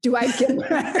it? do I get Wait,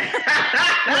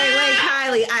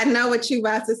 Kylie, I know what you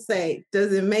about to say.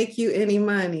 Does it make you any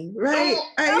money? Right?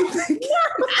 Hobbies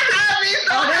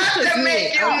don't have to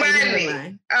make you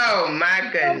money. Oh my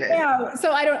goodness. Yeah.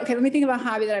 So let me think of a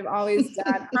hobby that I've always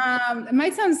done. It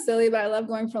might sound silly, but I love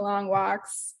going for long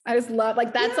walks. I just love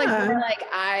that's like where like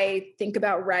I think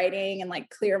about writing and like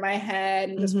clear my head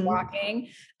and just walking.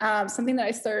 Something that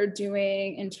I started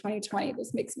doing in 2020.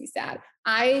 This makes me sad.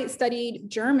 I studied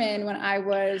German when I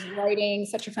was writing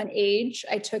Such a Fun Age.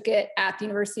 I took it at the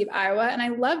University of Iowa and I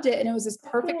loved it. And it was this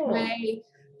perfect way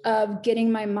of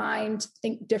getting my mind to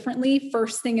think differently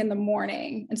first thing in the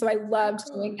morning. And so I loved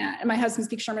doing that. And my husband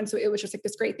speaks German, so it was just like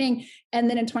this great thing. And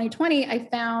then in 2020, I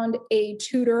found a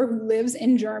tutor who lives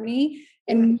in Germany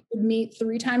and we would meet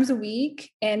 3 times a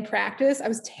week and practice. I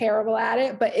was terrible at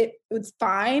it, but it was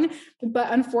fine.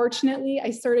 But unfortunately,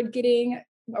 I started getting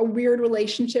a weird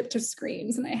relationship to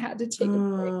screens and I had to take a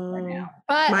break for now.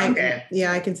 But I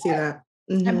can see that.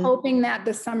 I'm hoping that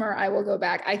this summer I will go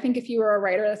back. I think if you are a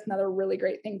writer, that's another really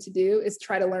great thing to do is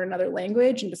try to learn another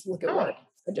language and just look at work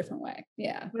a different way.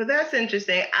 Yeah. Well, that's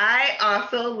interesting. I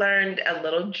also learned a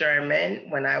little German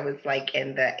when I was like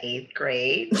in the 8th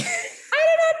grade. I did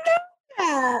not know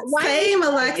that. Same,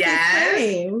 Alexis. Yes.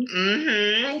 Same.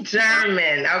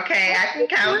 German. Okay, I can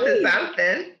count to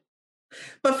something.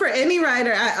 But for any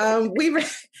writer,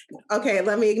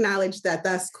 let me acknowledge that.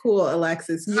 That's cool,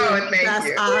 Alexis. Thank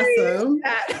you. Awesome.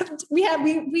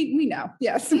 We know.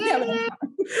 Yes.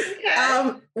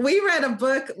 We read a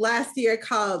book last year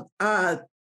called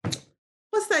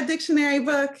what's that dictionary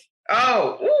book?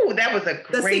 That was a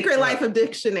great The Secret Life of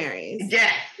Dictionaries.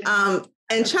 Yes.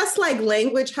 And just like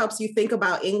language helps you think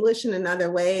about English in another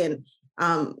way. And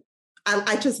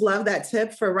I just love that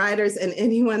tip for writers and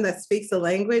anyone that speaks a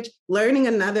language. Learning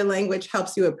another language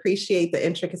helps you appreciate the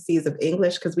intricacies of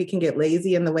English because we can get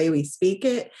lazy in the way we speak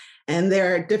it. And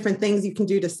there are different things you can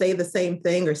do to say the same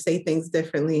thing or say things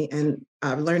differently. And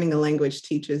learning a language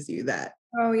teaches you that.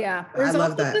 Oh, yeah. There's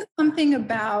also something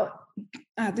about,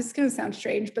 this is going to sound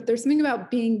strange, but there's something about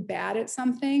being bad at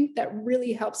something that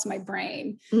really helps my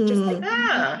brain. Just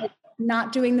like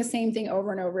not doing the same thing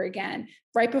over and over again.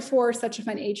 Right before Such a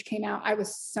Fun Age came out, I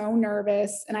was so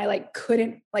nervous and I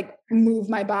couldn't move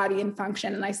my body and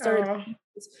function. And I started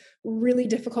these really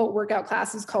difficult workout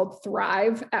classes called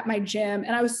Thrive at my gym.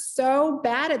 And I was so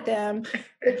bad at them.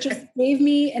 It just gave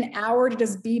me an hour to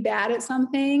just be bad at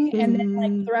something. And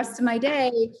then the rest of my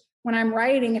day, when I'm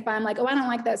writing, if I'm like, I don't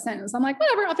like that sentence, I'm like,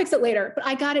 whatever, I'll fix it later. But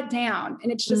I got it down.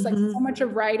 And it's just so much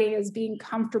of writing is being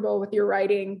comfortable with your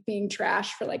writing being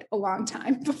trash for a long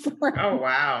time before. Oh,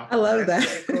 wow. I love that.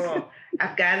 Really cool.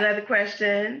 I've got another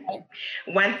question.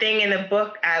 One thing in the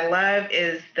book I love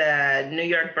is the New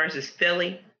York versus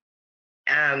Philly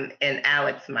and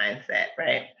Alex mindset,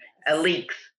 right?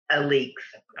 Alex.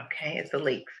 Okay, it's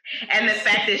Alex. And the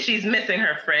fact that she's missing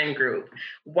her friend group.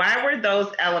 Why were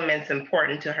those elements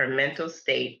important to her mental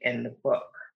state in the book?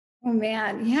 Oh,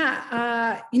 man.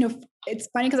 Yeah. It's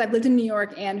funny because I've lived in New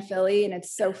York and Philly, and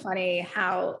it's so funny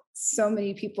how so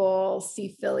many people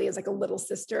see Philly as a little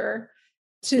sister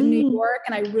to New York.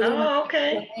 And I really want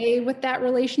to play with that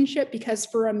relationship because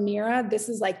for Amira, this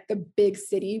is the big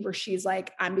city where she's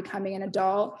I'm becoming an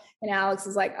adult. And Alex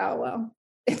is oh, well,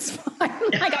 it's fine.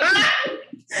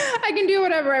 I can do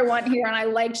whatever I want here. And I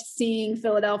liked seeing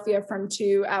Philadelphia from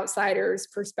 2 outsiders'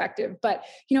 perspective. But,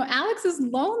 Alex is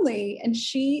lonely and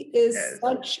she is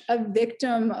such a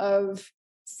victim of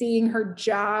seeing her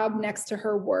job next to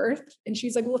her worth. And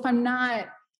she's well, if I'm not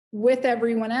with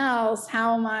everyone else,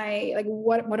 how am I,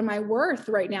 what am I worth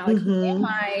right now? Who am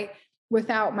I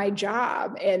without my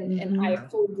job? And I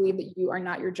fully believe that you are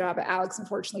not your job. But Alex,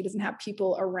 unfortunately, doesn't have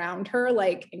people around her,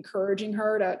 encouraging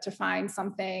her to find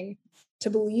something to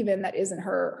believe in that isn't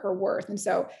her worth. And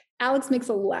so Alex makes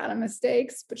a lot of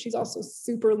mistakes, but she's also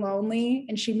super lonely.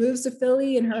 And she moves to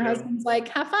Philly and her husband's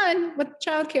have fun with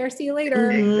childcare. See you later.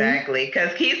 Exactly.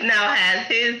 Because Keith now has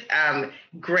his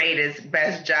greatest,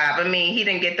 best job. I mean, he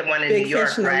didn't get the one in New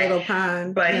York, right? Little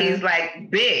pond. But he's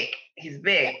big. He's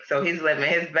big. So he's living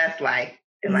his best life.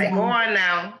 And go on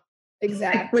now.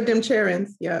 Exactly. With them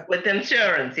children. Yeah. With them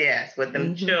children. Yes. With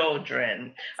them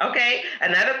children. Okay.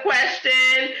 Another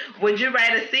question. Would you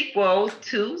write a sequel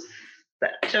to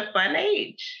Such a Fun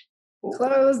Age?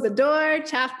 Close the door,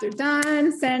 chapter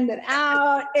done, send it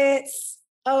out. It's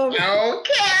over.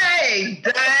 Okay.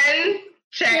 Done.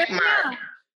 Check mark.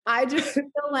 I just feel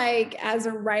as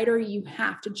a writer, you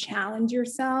have to challenge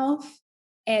yourself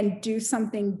and do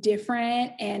something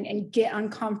different and get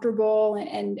uncomfortable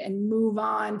and move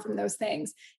on from those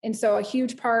things. And so a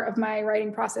huge part of my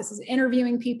writing process is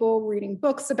interviewing people, reading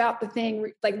books about the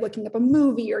thing, like looking up a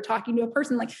movie or talking to a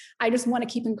person. Like, I just want to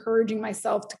keep encouraging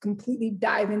myself to completely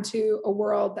dive into a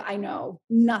world that I know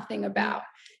nothing about.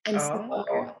 And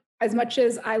as much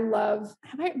as I love,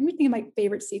 let me think of my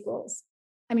favorite sequels.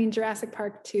 I mean, Jurassic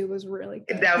Park 2 was really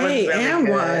good. That was really and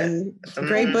good. One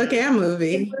great book and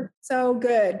movie. So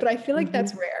good, but I feel like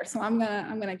that's rare. So I'm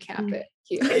gonna cap it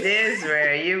here. It is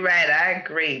rare. You're right. I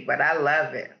agree, but I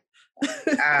love it.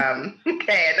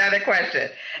 Okay, another question.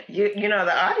 You know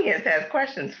the audience has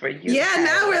questions for you. Yeah,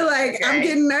 now we're like, okay. I'm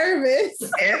getting nervous.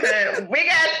 We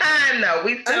got time though.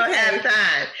 We still have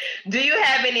time. Do you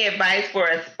have any advice for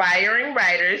aspiring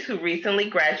writers who recently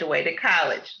graduated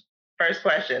college? First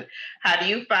question, how do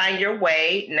you find your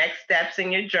way, next steps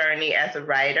in your journey as a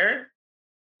writer?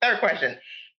 Third question,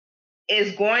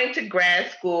 is going to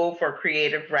grad school for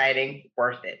creative writing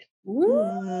worth it?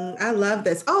 I love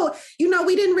this. Oh,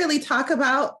 we didn't really talk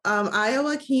about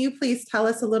Iowa. Can you please tell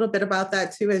us a little bit about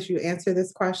that too as you answer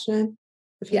this question,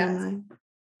 if you don't mind?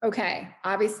 Okay.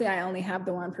 Obviously, I only have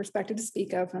the one perspective to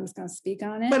speak of, and I'm just going to speak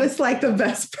on it. But it's like the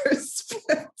best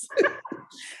perspective.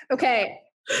 Okay.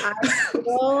 I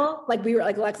feel like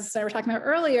Alexis and I were talking about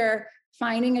earlier,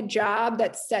 finding a job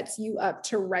that sets you up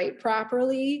to write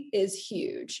properly is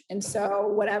huge. And so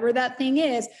whatever that thing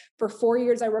is, for 4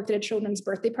 years, I worked at a children's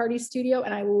birthday party studio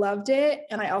and I loved it.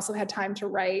 And I also had time to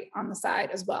write on the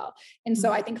side as well. And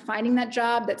so I think finding that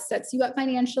job that sets you up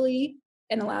financially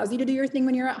and allows you to do your thing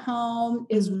when you're at home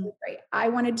is really great. I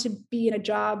wanted to be in a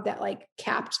job that like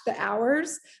capped the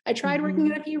hours. I tried working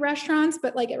at a few restaurants,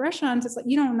 but like at restaurants, it's like,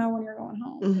 you don't know when you're going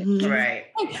home. Right.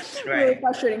 Really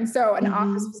frustrating. So an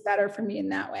office was better for me in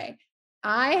that way.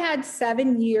 I had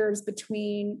 7 years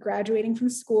between graduating from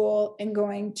school and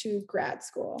going to grad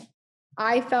school.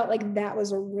 I felt like that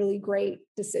was a really great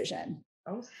decision.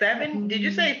 Oh, 7? Did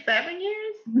you say 7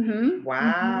 years?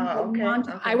 Wow. Okay.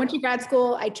 I went to grad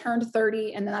school. I turned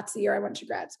 30, and then that's the year I went to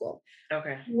grad school.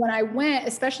 Okay. When I went,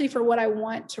 especially for what I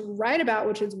want to write about,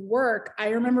 which is work, I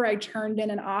remember I turned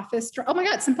in an office. Oh my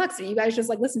God, Simplexity. You guys just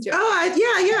like listen to it. Oh,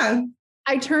 yeah.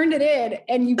 I turned it in,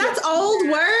 and that's old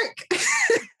work.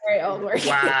 Very old work.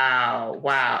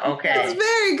 Wow. Okay. It's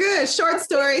very good. Short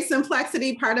story,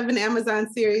 Simplexity, part of an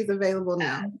Amazon series available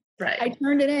now. Right. I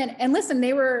turned it in, and listen,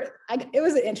 it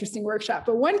was an interesting workshop,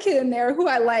 but one kid in there who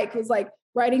I like was like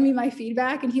writing me my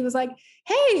feedback, and he was like,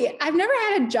 "Hey, I've never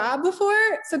had a job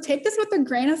before, so take this with a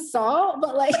grain of salt,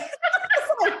 but like,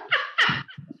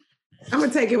 I'm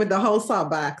gonna take it with the whole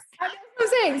salt box." That's what I'm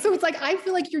saying. So it's like, I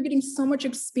feel like you're getting so much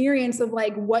experience of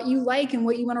like what you like and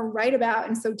what you want to write about.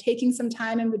 And so taking some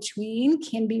time in between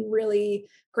can be really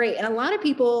great. And a lot of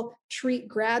people treat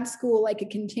grad school like a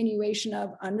continuation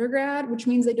of undergrad, which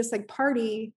means they just like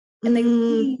party and they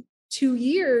leave 2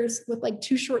 years with like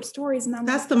 2 short stories. And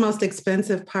that's the most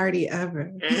expensive party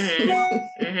ever.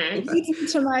 Leads me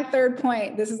to my third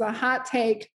point. This is a hot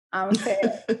take. I'm gonna say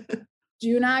it.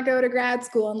 Do not go to grad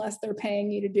school unless they're paying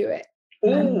you to do it.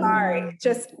 I'm sorry.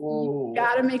 Just you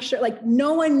gotta make sure, like,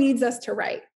 no one needs us to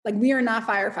write. Like, we are not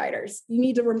firefighters. You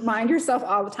need to remind yourself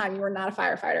all the time you are not a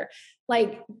firefighter.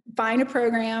 Like, find a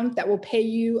program that will pay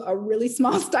you a really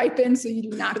small stipend so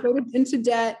you do not go into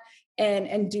debt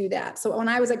and do that. So when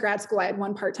I was at grad school, I had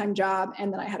one part-time job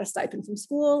and then I had a stipend from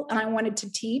school and I wanted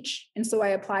to teach. And so I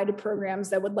applied to programs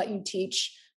that would let you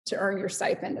teach to earn your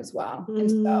stipend as well.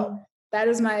 And so that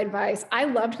is my advice. I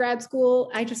loved grad school.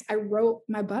 I wrote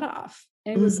my butt off.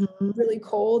 And it was really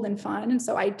cold and fun. And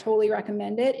so I totally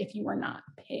recommend it if you are not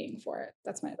paying for it.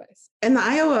 That's my advice. And the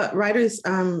Iowa Writers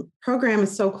program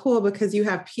is so cool because you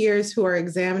have peers who are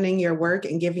examining your work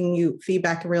and giving you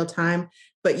feedback in real time,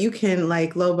 but you can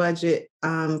like low budget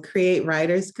create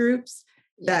writers groups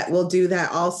that will do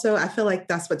that also. I feel like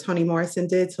that's what Toni Morrison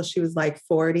did till she was like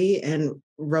 40 and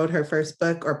wrote her first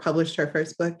book or published her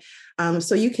first book.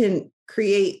 So you can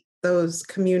create those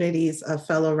communities of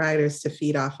fellow writers to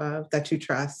feed off of that you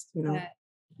trust, you know?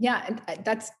 Yeah,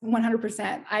 that's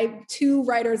 100%. I have 2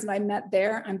 writers that I met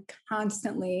there. I'm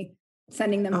constantly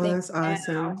sending them things. That's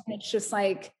awesome. And it's just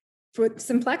like, for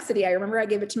Simplexity, I remember I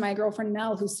gave it to my girlfriend,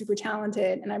 Nell, who's super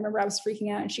talented. And I remember I was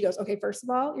freaking out and she goes, okay, first of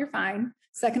all, you're fine.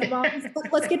 Second of all,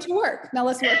 let's get to work. Now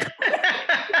let's work.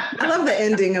 I love the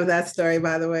ending of that story,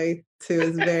 by the way, too.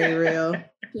 It's very real.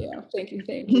 Yeah, thank you.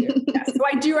 Yeah, so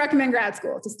I do recommend grad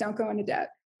school. Just don't go into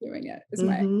debt doing it. Is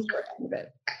my short end of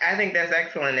it. I think that's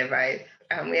excellent advice.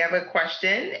 We have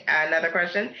another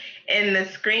question. In the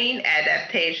screen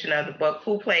adaptation of the book,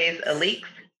 who plays Alix,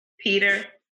 Peter,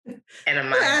 And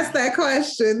Who asked that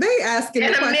question? They asking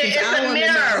the questions. It's a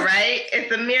mirror, right?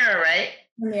 It's a mirror, right?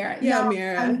 Mirror. Yeah,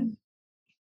 mirror.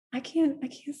 I can't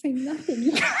say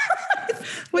nothing. None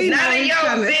of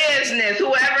your business.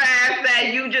 Whoever asked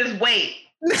that, you just wait.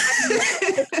 That's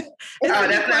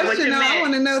not what you meant. I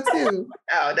want to know too.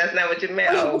 Oh, that's not what you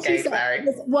meant. Oh, okay, sorry.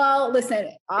 Well, listen,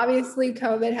 obviously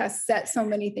COVID has set so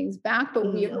many things back,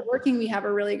 but we are working. We have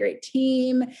a really great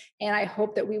team, and I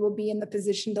hope that we will be in the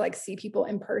position to see people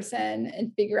in person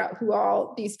and figure out who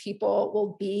all these people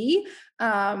will be.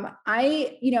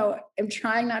 I am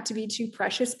trying not to be too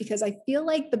precious because I feel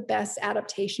like the best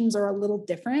adaptations are a little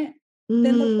different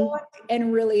than the book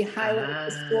and really highlight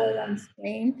the story on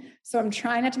screen. So I'm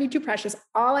trying not to be too precious.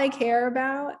 All I care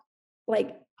about,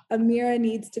 Amira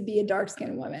needs to be a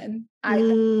dark-skinned woman. That's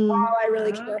all I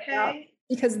really care about,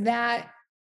 because that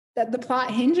the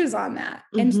plot hinges on that.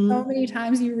 And so many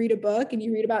times you read a book and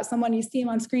you read about someone, you see him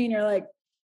on screen, you're like,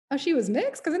 oh, she was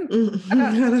mixed? Because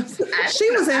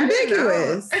she was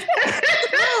ambiguous.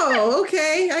 Oh,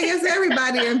 okay. I guess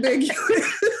everybody ambiguous.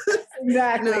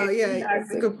 Exactly. No, yeah, exactly.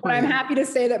 That's a good point. But I'm happy to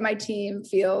say that my team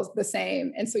feels the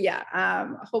same. And so,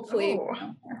 hopefully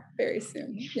very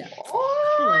soon. Yeah.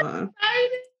 And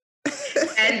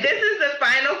this is the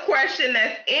final question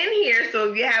that's in here.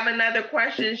 So if you have another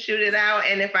question, shoot it out.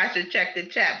 And if I should check the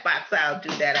chat box, I'll do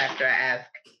that after I ask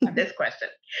this question.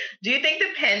 Do you think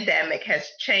the pandemic has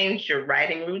changed your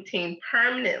writing routine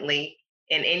permanently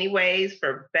in any ways,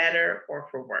 for better or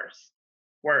for worse?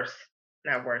 Worse,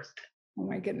 not worse. Oh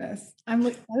my goodness.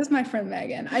 That is my friend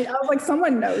Megan. I was like,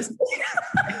 someone knows me.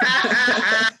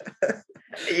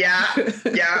 Yeah.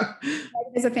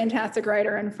 Megan is a fantastic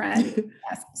writer and friend.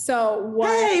 Yes. So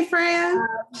hey, friend.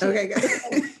 Okay,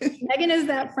 good. Megan is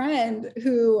that friend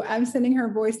who I'm sending her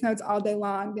voice notes all day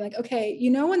long, be like, okay,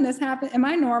 when this happened, am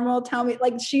I normal? Tell me.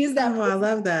 She is that. Oh, I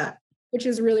love that. Which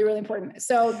is really, really important.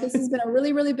 So this has been a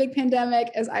really, really big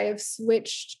pandemic as I have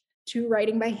switched to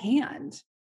writing by hand.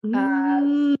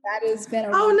 That has been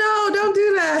no, don't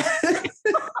do that.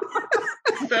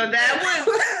 So that was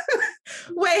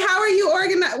wait, how are you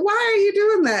organized? Why are you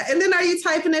doing that? And then are you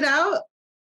typing it out?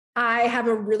 I have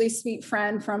a really sweet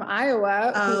friend from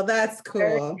Iowa. Oh, that's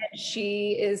cool.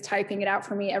 She is typing it out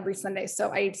for me every Sunday. So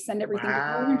I send everything to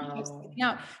her and she keeps typing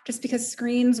out, just because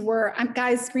screens are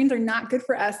not good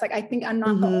for us. I think I'm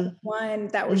not the only one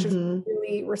that was just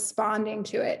really responding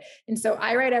to it. And so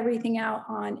I write everything out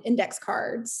on index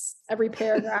cards. Every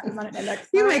paragraph is on an index card.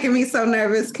 You're making me so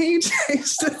nervous. Can you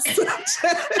change the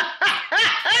subject?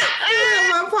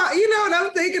 You know what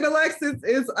I'm thinking, Alexis,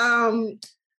 is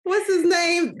what's his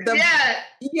name?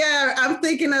 I'm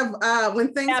thinking of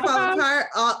When Things Fall Apart.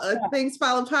 Things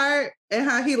Fall Apart, and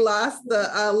how he lost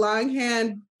the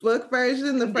longhand book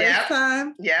version the first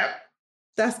time. Yep.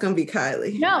 That's gonna be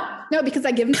Kylie. No, because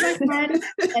I give them to my friend,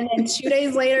 and then 2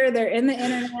 days later they're in the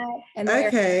internet. And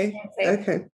okay.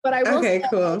 But I will say,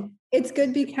 cool. It's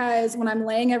good because when I'm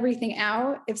laying everything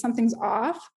out, if something's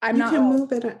off, I just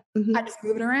move it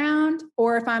around.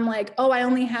 Or if I'm like, I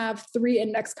only have 3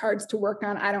 index cards to work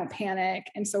on, I don't panic.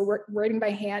 And so writing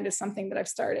by hand is something that I've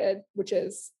started, which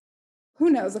is, who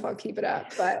knows if I'll keep it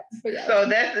up. But yeah. So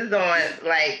this is on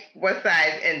what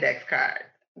size index card?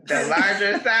 The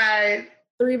larger size?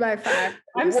 3x5.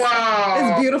 Whoa.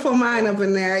 It's beautiful mind up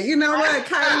in there. You know what,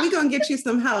 Kylie, we're going to get you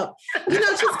some help.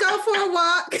 Just go for a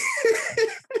walk.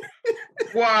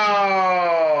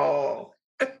 Whoa.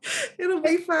 It'll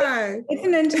be fine. It's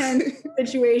an intense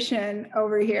situation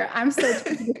over here. I'm so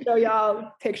tempted to show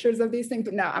y'all pictures of these things,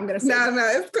 but no, I'm going to say no,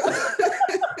 it's cool.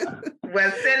 Well,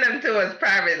 send them to us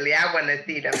privately. I want to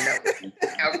see them.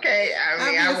 Okay?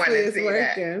 I want to see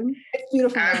working. that. It's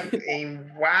beautiful.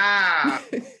 Wow.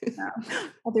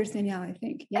 There's Danielle, I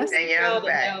think. Yes. Danielle's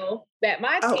back. Know that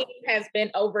my team has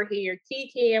been over here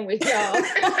kikiing with y'all for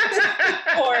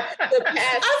the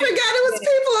past. I forgot it was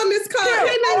people on this call.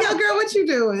 Hey, Danielle, girl, what you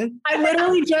doing? I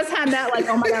literally just had that,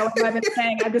 oh my God, what have I been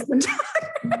saying? I've just been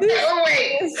talking. Oh,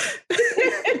 wait.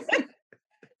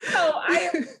 So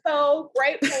I am so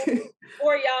grateful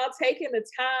for y'all taking the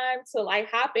time to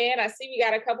hop in. I see we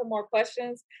got a couple more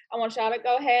questions. I want y'all to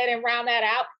go ahead and round that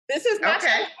out. This is not,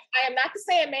 I am not the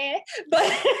Sandman,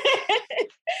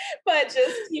 but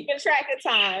just keeping track of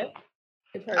time.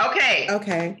 Okay.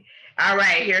 All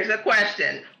right. Here's a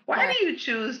question. Why do you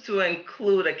choose to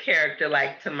include a character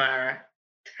like Tamara?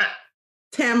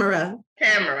 Tamara.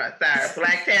 Sorry.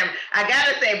 Black Tamara. I got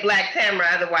to say Black Tamara.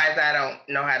 Otherwise, I don't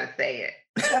know how to say it.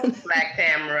 Black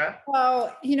Tamara.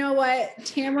 Well, you know what?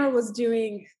 Tamara was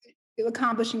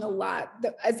accomplishing a lot.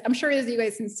 I'm sure, as you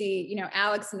guys can see,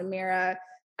 Alex and Amira,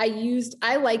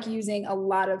 I like using a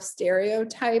lot of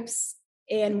stereotypes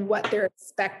in what they're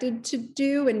expected to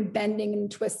do and bending and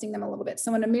twisting them a little bit.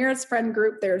 So in Amira's friend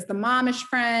group, there's the momish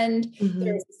friend,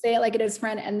 there's the say it like it is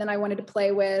friend. And then I wanted to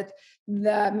play with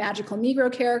the magical Negro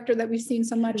character that we've seen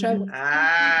so much of.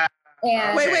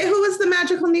 And wait, who was the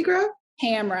magical Negro?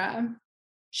 Tamra.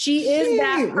 She is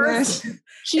that person.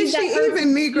 Is she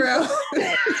even Negro?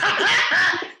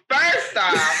 First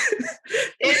off,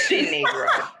 is she Negro?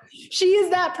 She is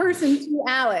that person to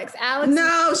Alex.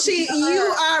 No,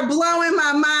 you are blowing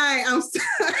my mind. I'm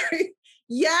sorry.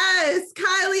 Yes,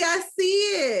 Kylie, I see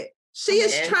it. She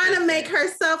is trying to make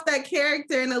herself that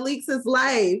character in Alixa's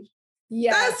life.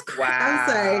 Yeah, that's crazy. I'm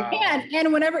sorry.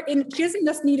 And she doesn't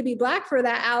just need to be Black for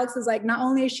that. Alex is like, not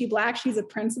only is she Black, she's a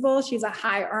principal, she's a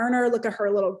high earner. Look at her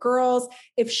little girls.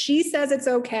 If she says it's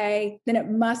okay, then it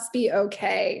must be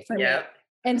okay for me.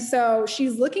 And so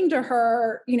she's looking to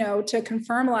her, to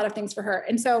confirm a lot of things for her.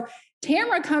 And so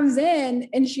Tamra comes in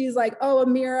and she's like, oh,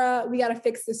 Amira, we got to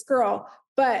fix this girl.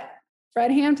 But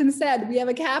Fred Hampton said, we have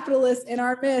a capitalist in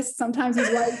our midst. Sometimes he's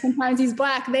white, sometimes he's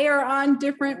Black. They are on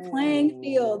different playing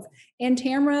fields. And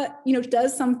Tamra,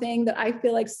 does something that I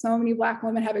feel like so many Black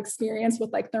women have experienced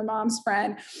with like their mom's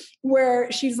friend,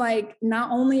 where she's like,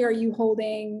 not only are you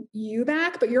holding you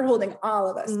back, but you're holding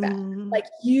all of us back. Like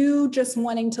you just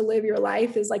wanting to live your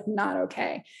life is like not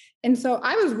okay. And so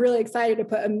I was really excited to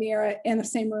put Amira in the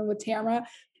same room with Tamra,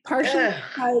 partially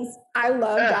because I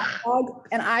love dialogue.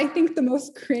 And I think the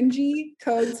most cringy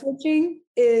code switching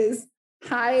is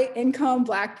high income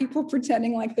Black people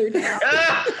pretending like they're down.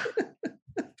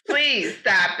 Please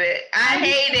stop it. I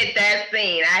hated that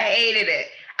scene. I hated it.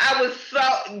 I was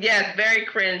very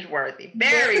cringeworthy.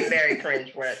 Very, very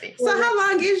cringeworthy. So how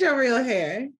long is your real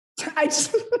hair? I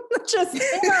just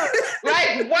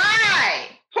like, why?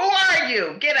 Who are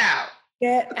you? Get out.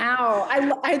 Get out.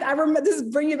 I remember this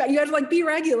is bringing it back. You have to like be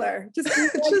regular. Just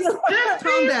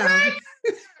calm down.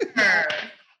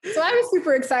 So I was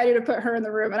super excited to put her in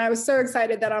the room. And I was so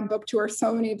excited that on book tour,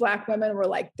 so many Black women were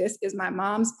like, this is my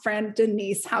mom's friend,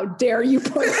 Denise. How dare you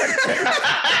put her there?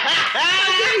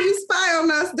 How dare you spy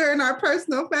on us during our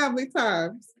personal family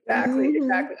times? Exactly.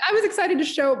 I was excited to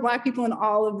show Black people in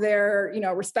all of their,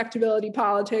 respectability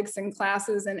politics and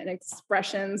classes and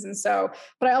expressions. And so,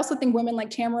 but I also think women like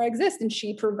Tamara exist, and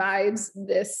she provides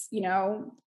this,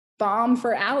 balm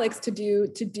for Alex to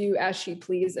do as she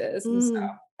pleases. And so,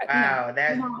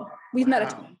 we've met a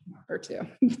time or two.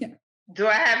 Yeah. Do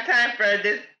I have time for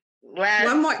this last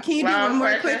one more? Can you do one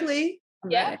more quickly?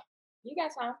 Yeah, you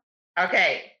got time.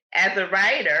 Okay. As a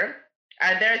writer,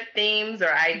 are there themes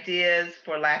or ideas,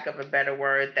 for lack of a better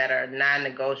word, that are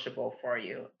non-negotiable for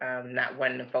you? Not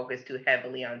wanting to focus too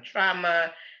heavily on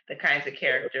trauma, the kinds of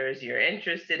characters you're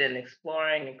interested in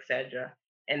exploring, etc.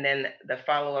 And then the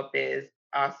follow-up is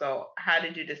also, how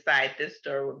did you decide this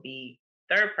story would be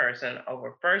third person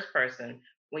over first person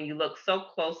when you look so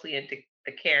closely into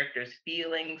the character's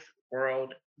feelings,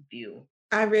 world view?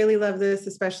 I really love this,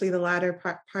 especially the latter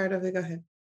part of it. Go ahead.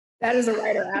 That is a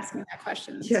writer asking that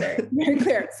question. It's very, very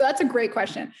clear. So that's a great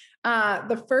question.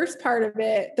 The first part of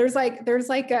it, there's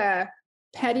like a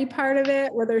petty part of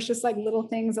it where there's just like little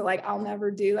things that like I'll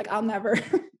never do. Like I'll never,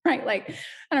 right? Like,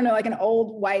 I don't know, like an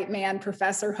old white man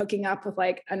professor hooking up with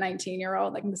like a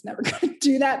 19-year-old. Like I'm just never going to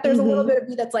do that. There's a little bit of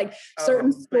me that's like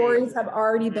certain stories have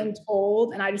already been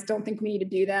told, and I just don't think we need to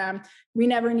do them. We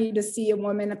never need to see a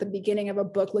woman at the beginning of a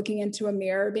book looking into a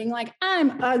mirror being like,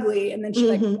 I'm ugly. And then she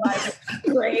like,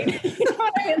 great. You know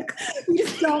what I mean? We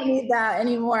just don't need that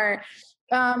anymore.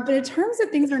 But in terms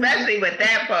of things, especially with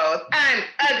that pose, I'm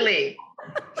ugly.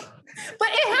 But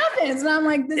it happens. And I'm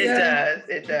like, it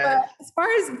does. But as far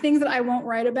as things that I won't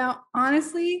write about,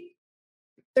 honestly,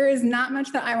 there is not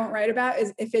much that I won't write about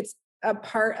is if it's a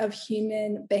part of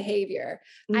human behavior.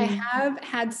 I have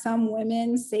had some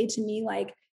women say to me,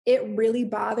 like, it really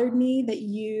bothered me that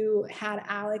you had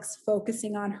Alex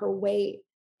focusing on her weight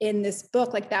in this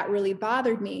book. Like that really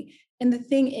bothered me. And the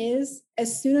thing is,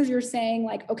 as soon as you're saying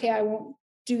like, okay, I won't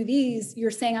do these,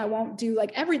 you're saying I won't do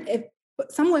like everything.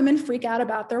 Some women freak out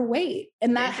about their weight,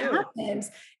 and that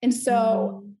happens. And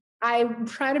so I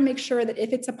try to make sure that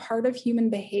if it's a part of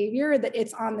human behavior, that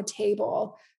it's on the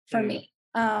table for me.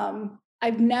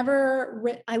 I've never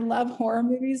written, I love horror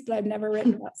movies, but I've never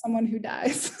written about someone who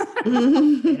dies.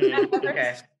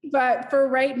 Okay. But for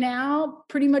right now,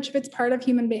 pretty much if it's part of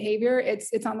human behavior,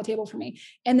 it's on the table for me.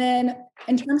 And then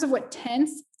in terms of what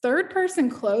tense, third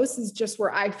person close is just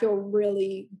where I feel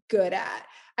really good at.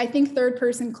 I think third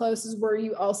person close is where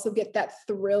you also get that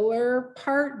thriller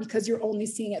part because you're only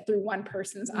seeing it through one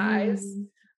person's eyes.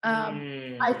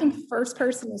 I think first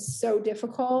person is so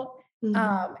difficult.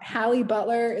 Hallie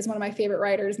Butler is one of my favorite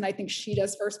writers, and I think she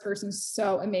does first person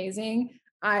so amazing.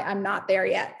 I'm not there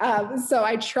yet. So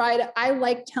I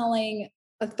like telling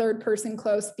a third person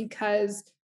close because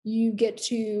you get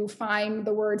to find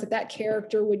the words that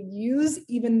character would use,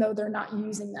 even though they're not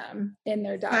using them in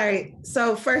their dialogue. All right.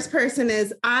 So first person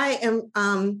is I am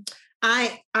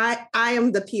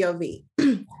the POV.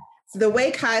 The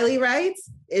way Kylie writes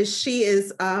is she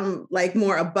is like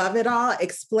more above it all,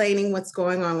 explaining what's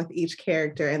going on with each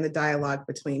character and the dialogue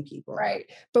between people. Right.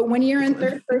 But when you're in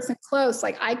third person close,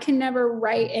 like I can never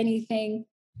write anything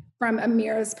from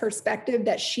Amira's perspective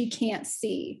that she can't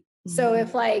see. Mm-hmm. So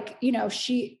if like,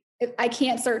 if I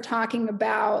can't start talking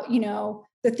about,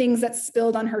 the things that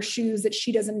spilled on her shoes that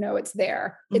she doesn't know it's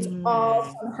there. It's all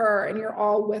from her and you're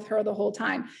all with her the whole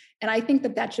time. And I think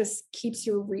that just keeps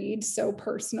your read so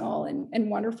personal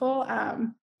and wonderful.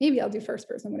 Maybe I'll do first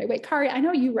person when I wait. Kari, I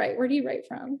know you write. Where do you write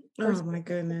from? Oh my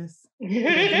goodness.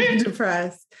 I'm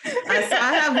depressed. So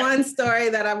I have one story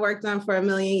that I've worked on for a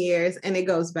million years and it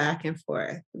goes back and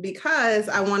forth because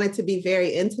I want it to be very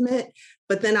intimate,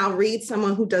 but then I'll read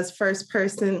someone who does first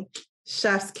person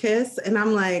chef's kiss and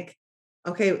I'm like,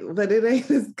 okay, but it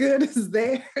ain't as good as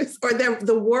theirs, or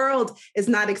the world is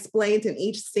not explained in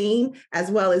each scene as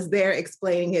well as they're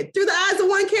explaining it through the eyes of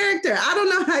one character. I don't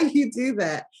know how you do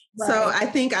that. Right. So I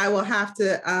think I will have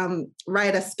to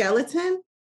write a skeleton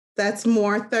that's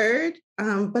more third,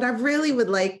 but I really would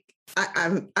like,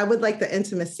 I would like the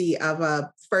intimacy of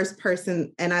a first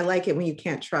person, and I like it when you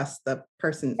can't trust the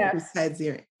person whose heads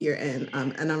you're in,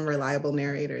 and unreliable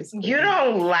narrators. You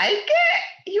don't like it?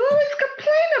 You always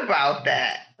complain about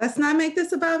that. Let's not make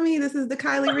this about me. This is the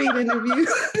Kylie Reed interview.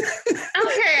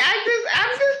 Okay,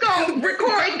 I'm just gonna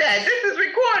record that. This is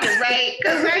recorded, right?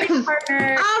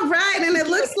 All right, and it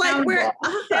looks like we're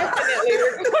definitely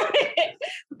recorded.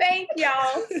 Thank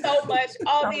y'all so much,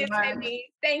 all the attendees.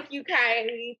 Thank you,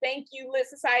 Kylie. Thank you, Lit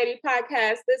Society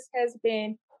Podcast. This has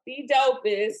been the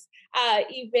dopest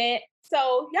event.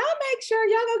 So y'all make sure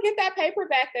y'all go get that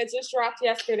paperback that just dropped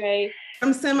yesterday.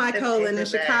 From Semicolon in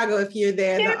Chicago, if you're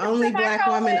there, the only Black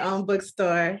woman-owned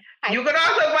bookstore. You can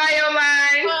also buy it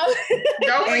online.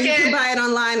 Don't forget. And you can buy it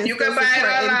online. And you can buy it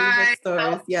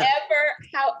online.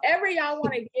 However y'all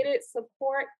want to get it,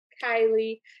 support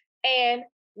Kylie and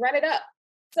run it up.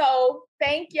 So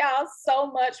thank y'all so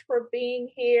much for being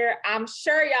here. I'm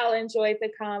sure y'all enjoyed the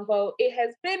convo. It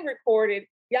has been recorded.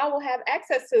 Y'all will have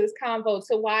access to this convo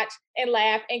to watch and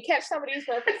laugh and catch some of these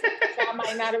references that y'all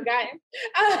might not have gotten.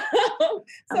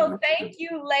 So thank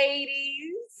you,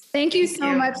 ladies. Thank you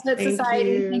so much, Lit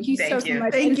Society. Thank you so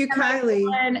much. Thank you,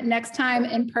 Kylie. Next time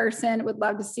in person, would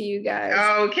love to see you guys.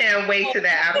 Oh, can't wait till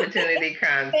that opportunity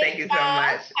comes. Thank you so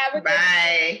much. Have a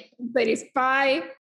Bye. Ladies, bye.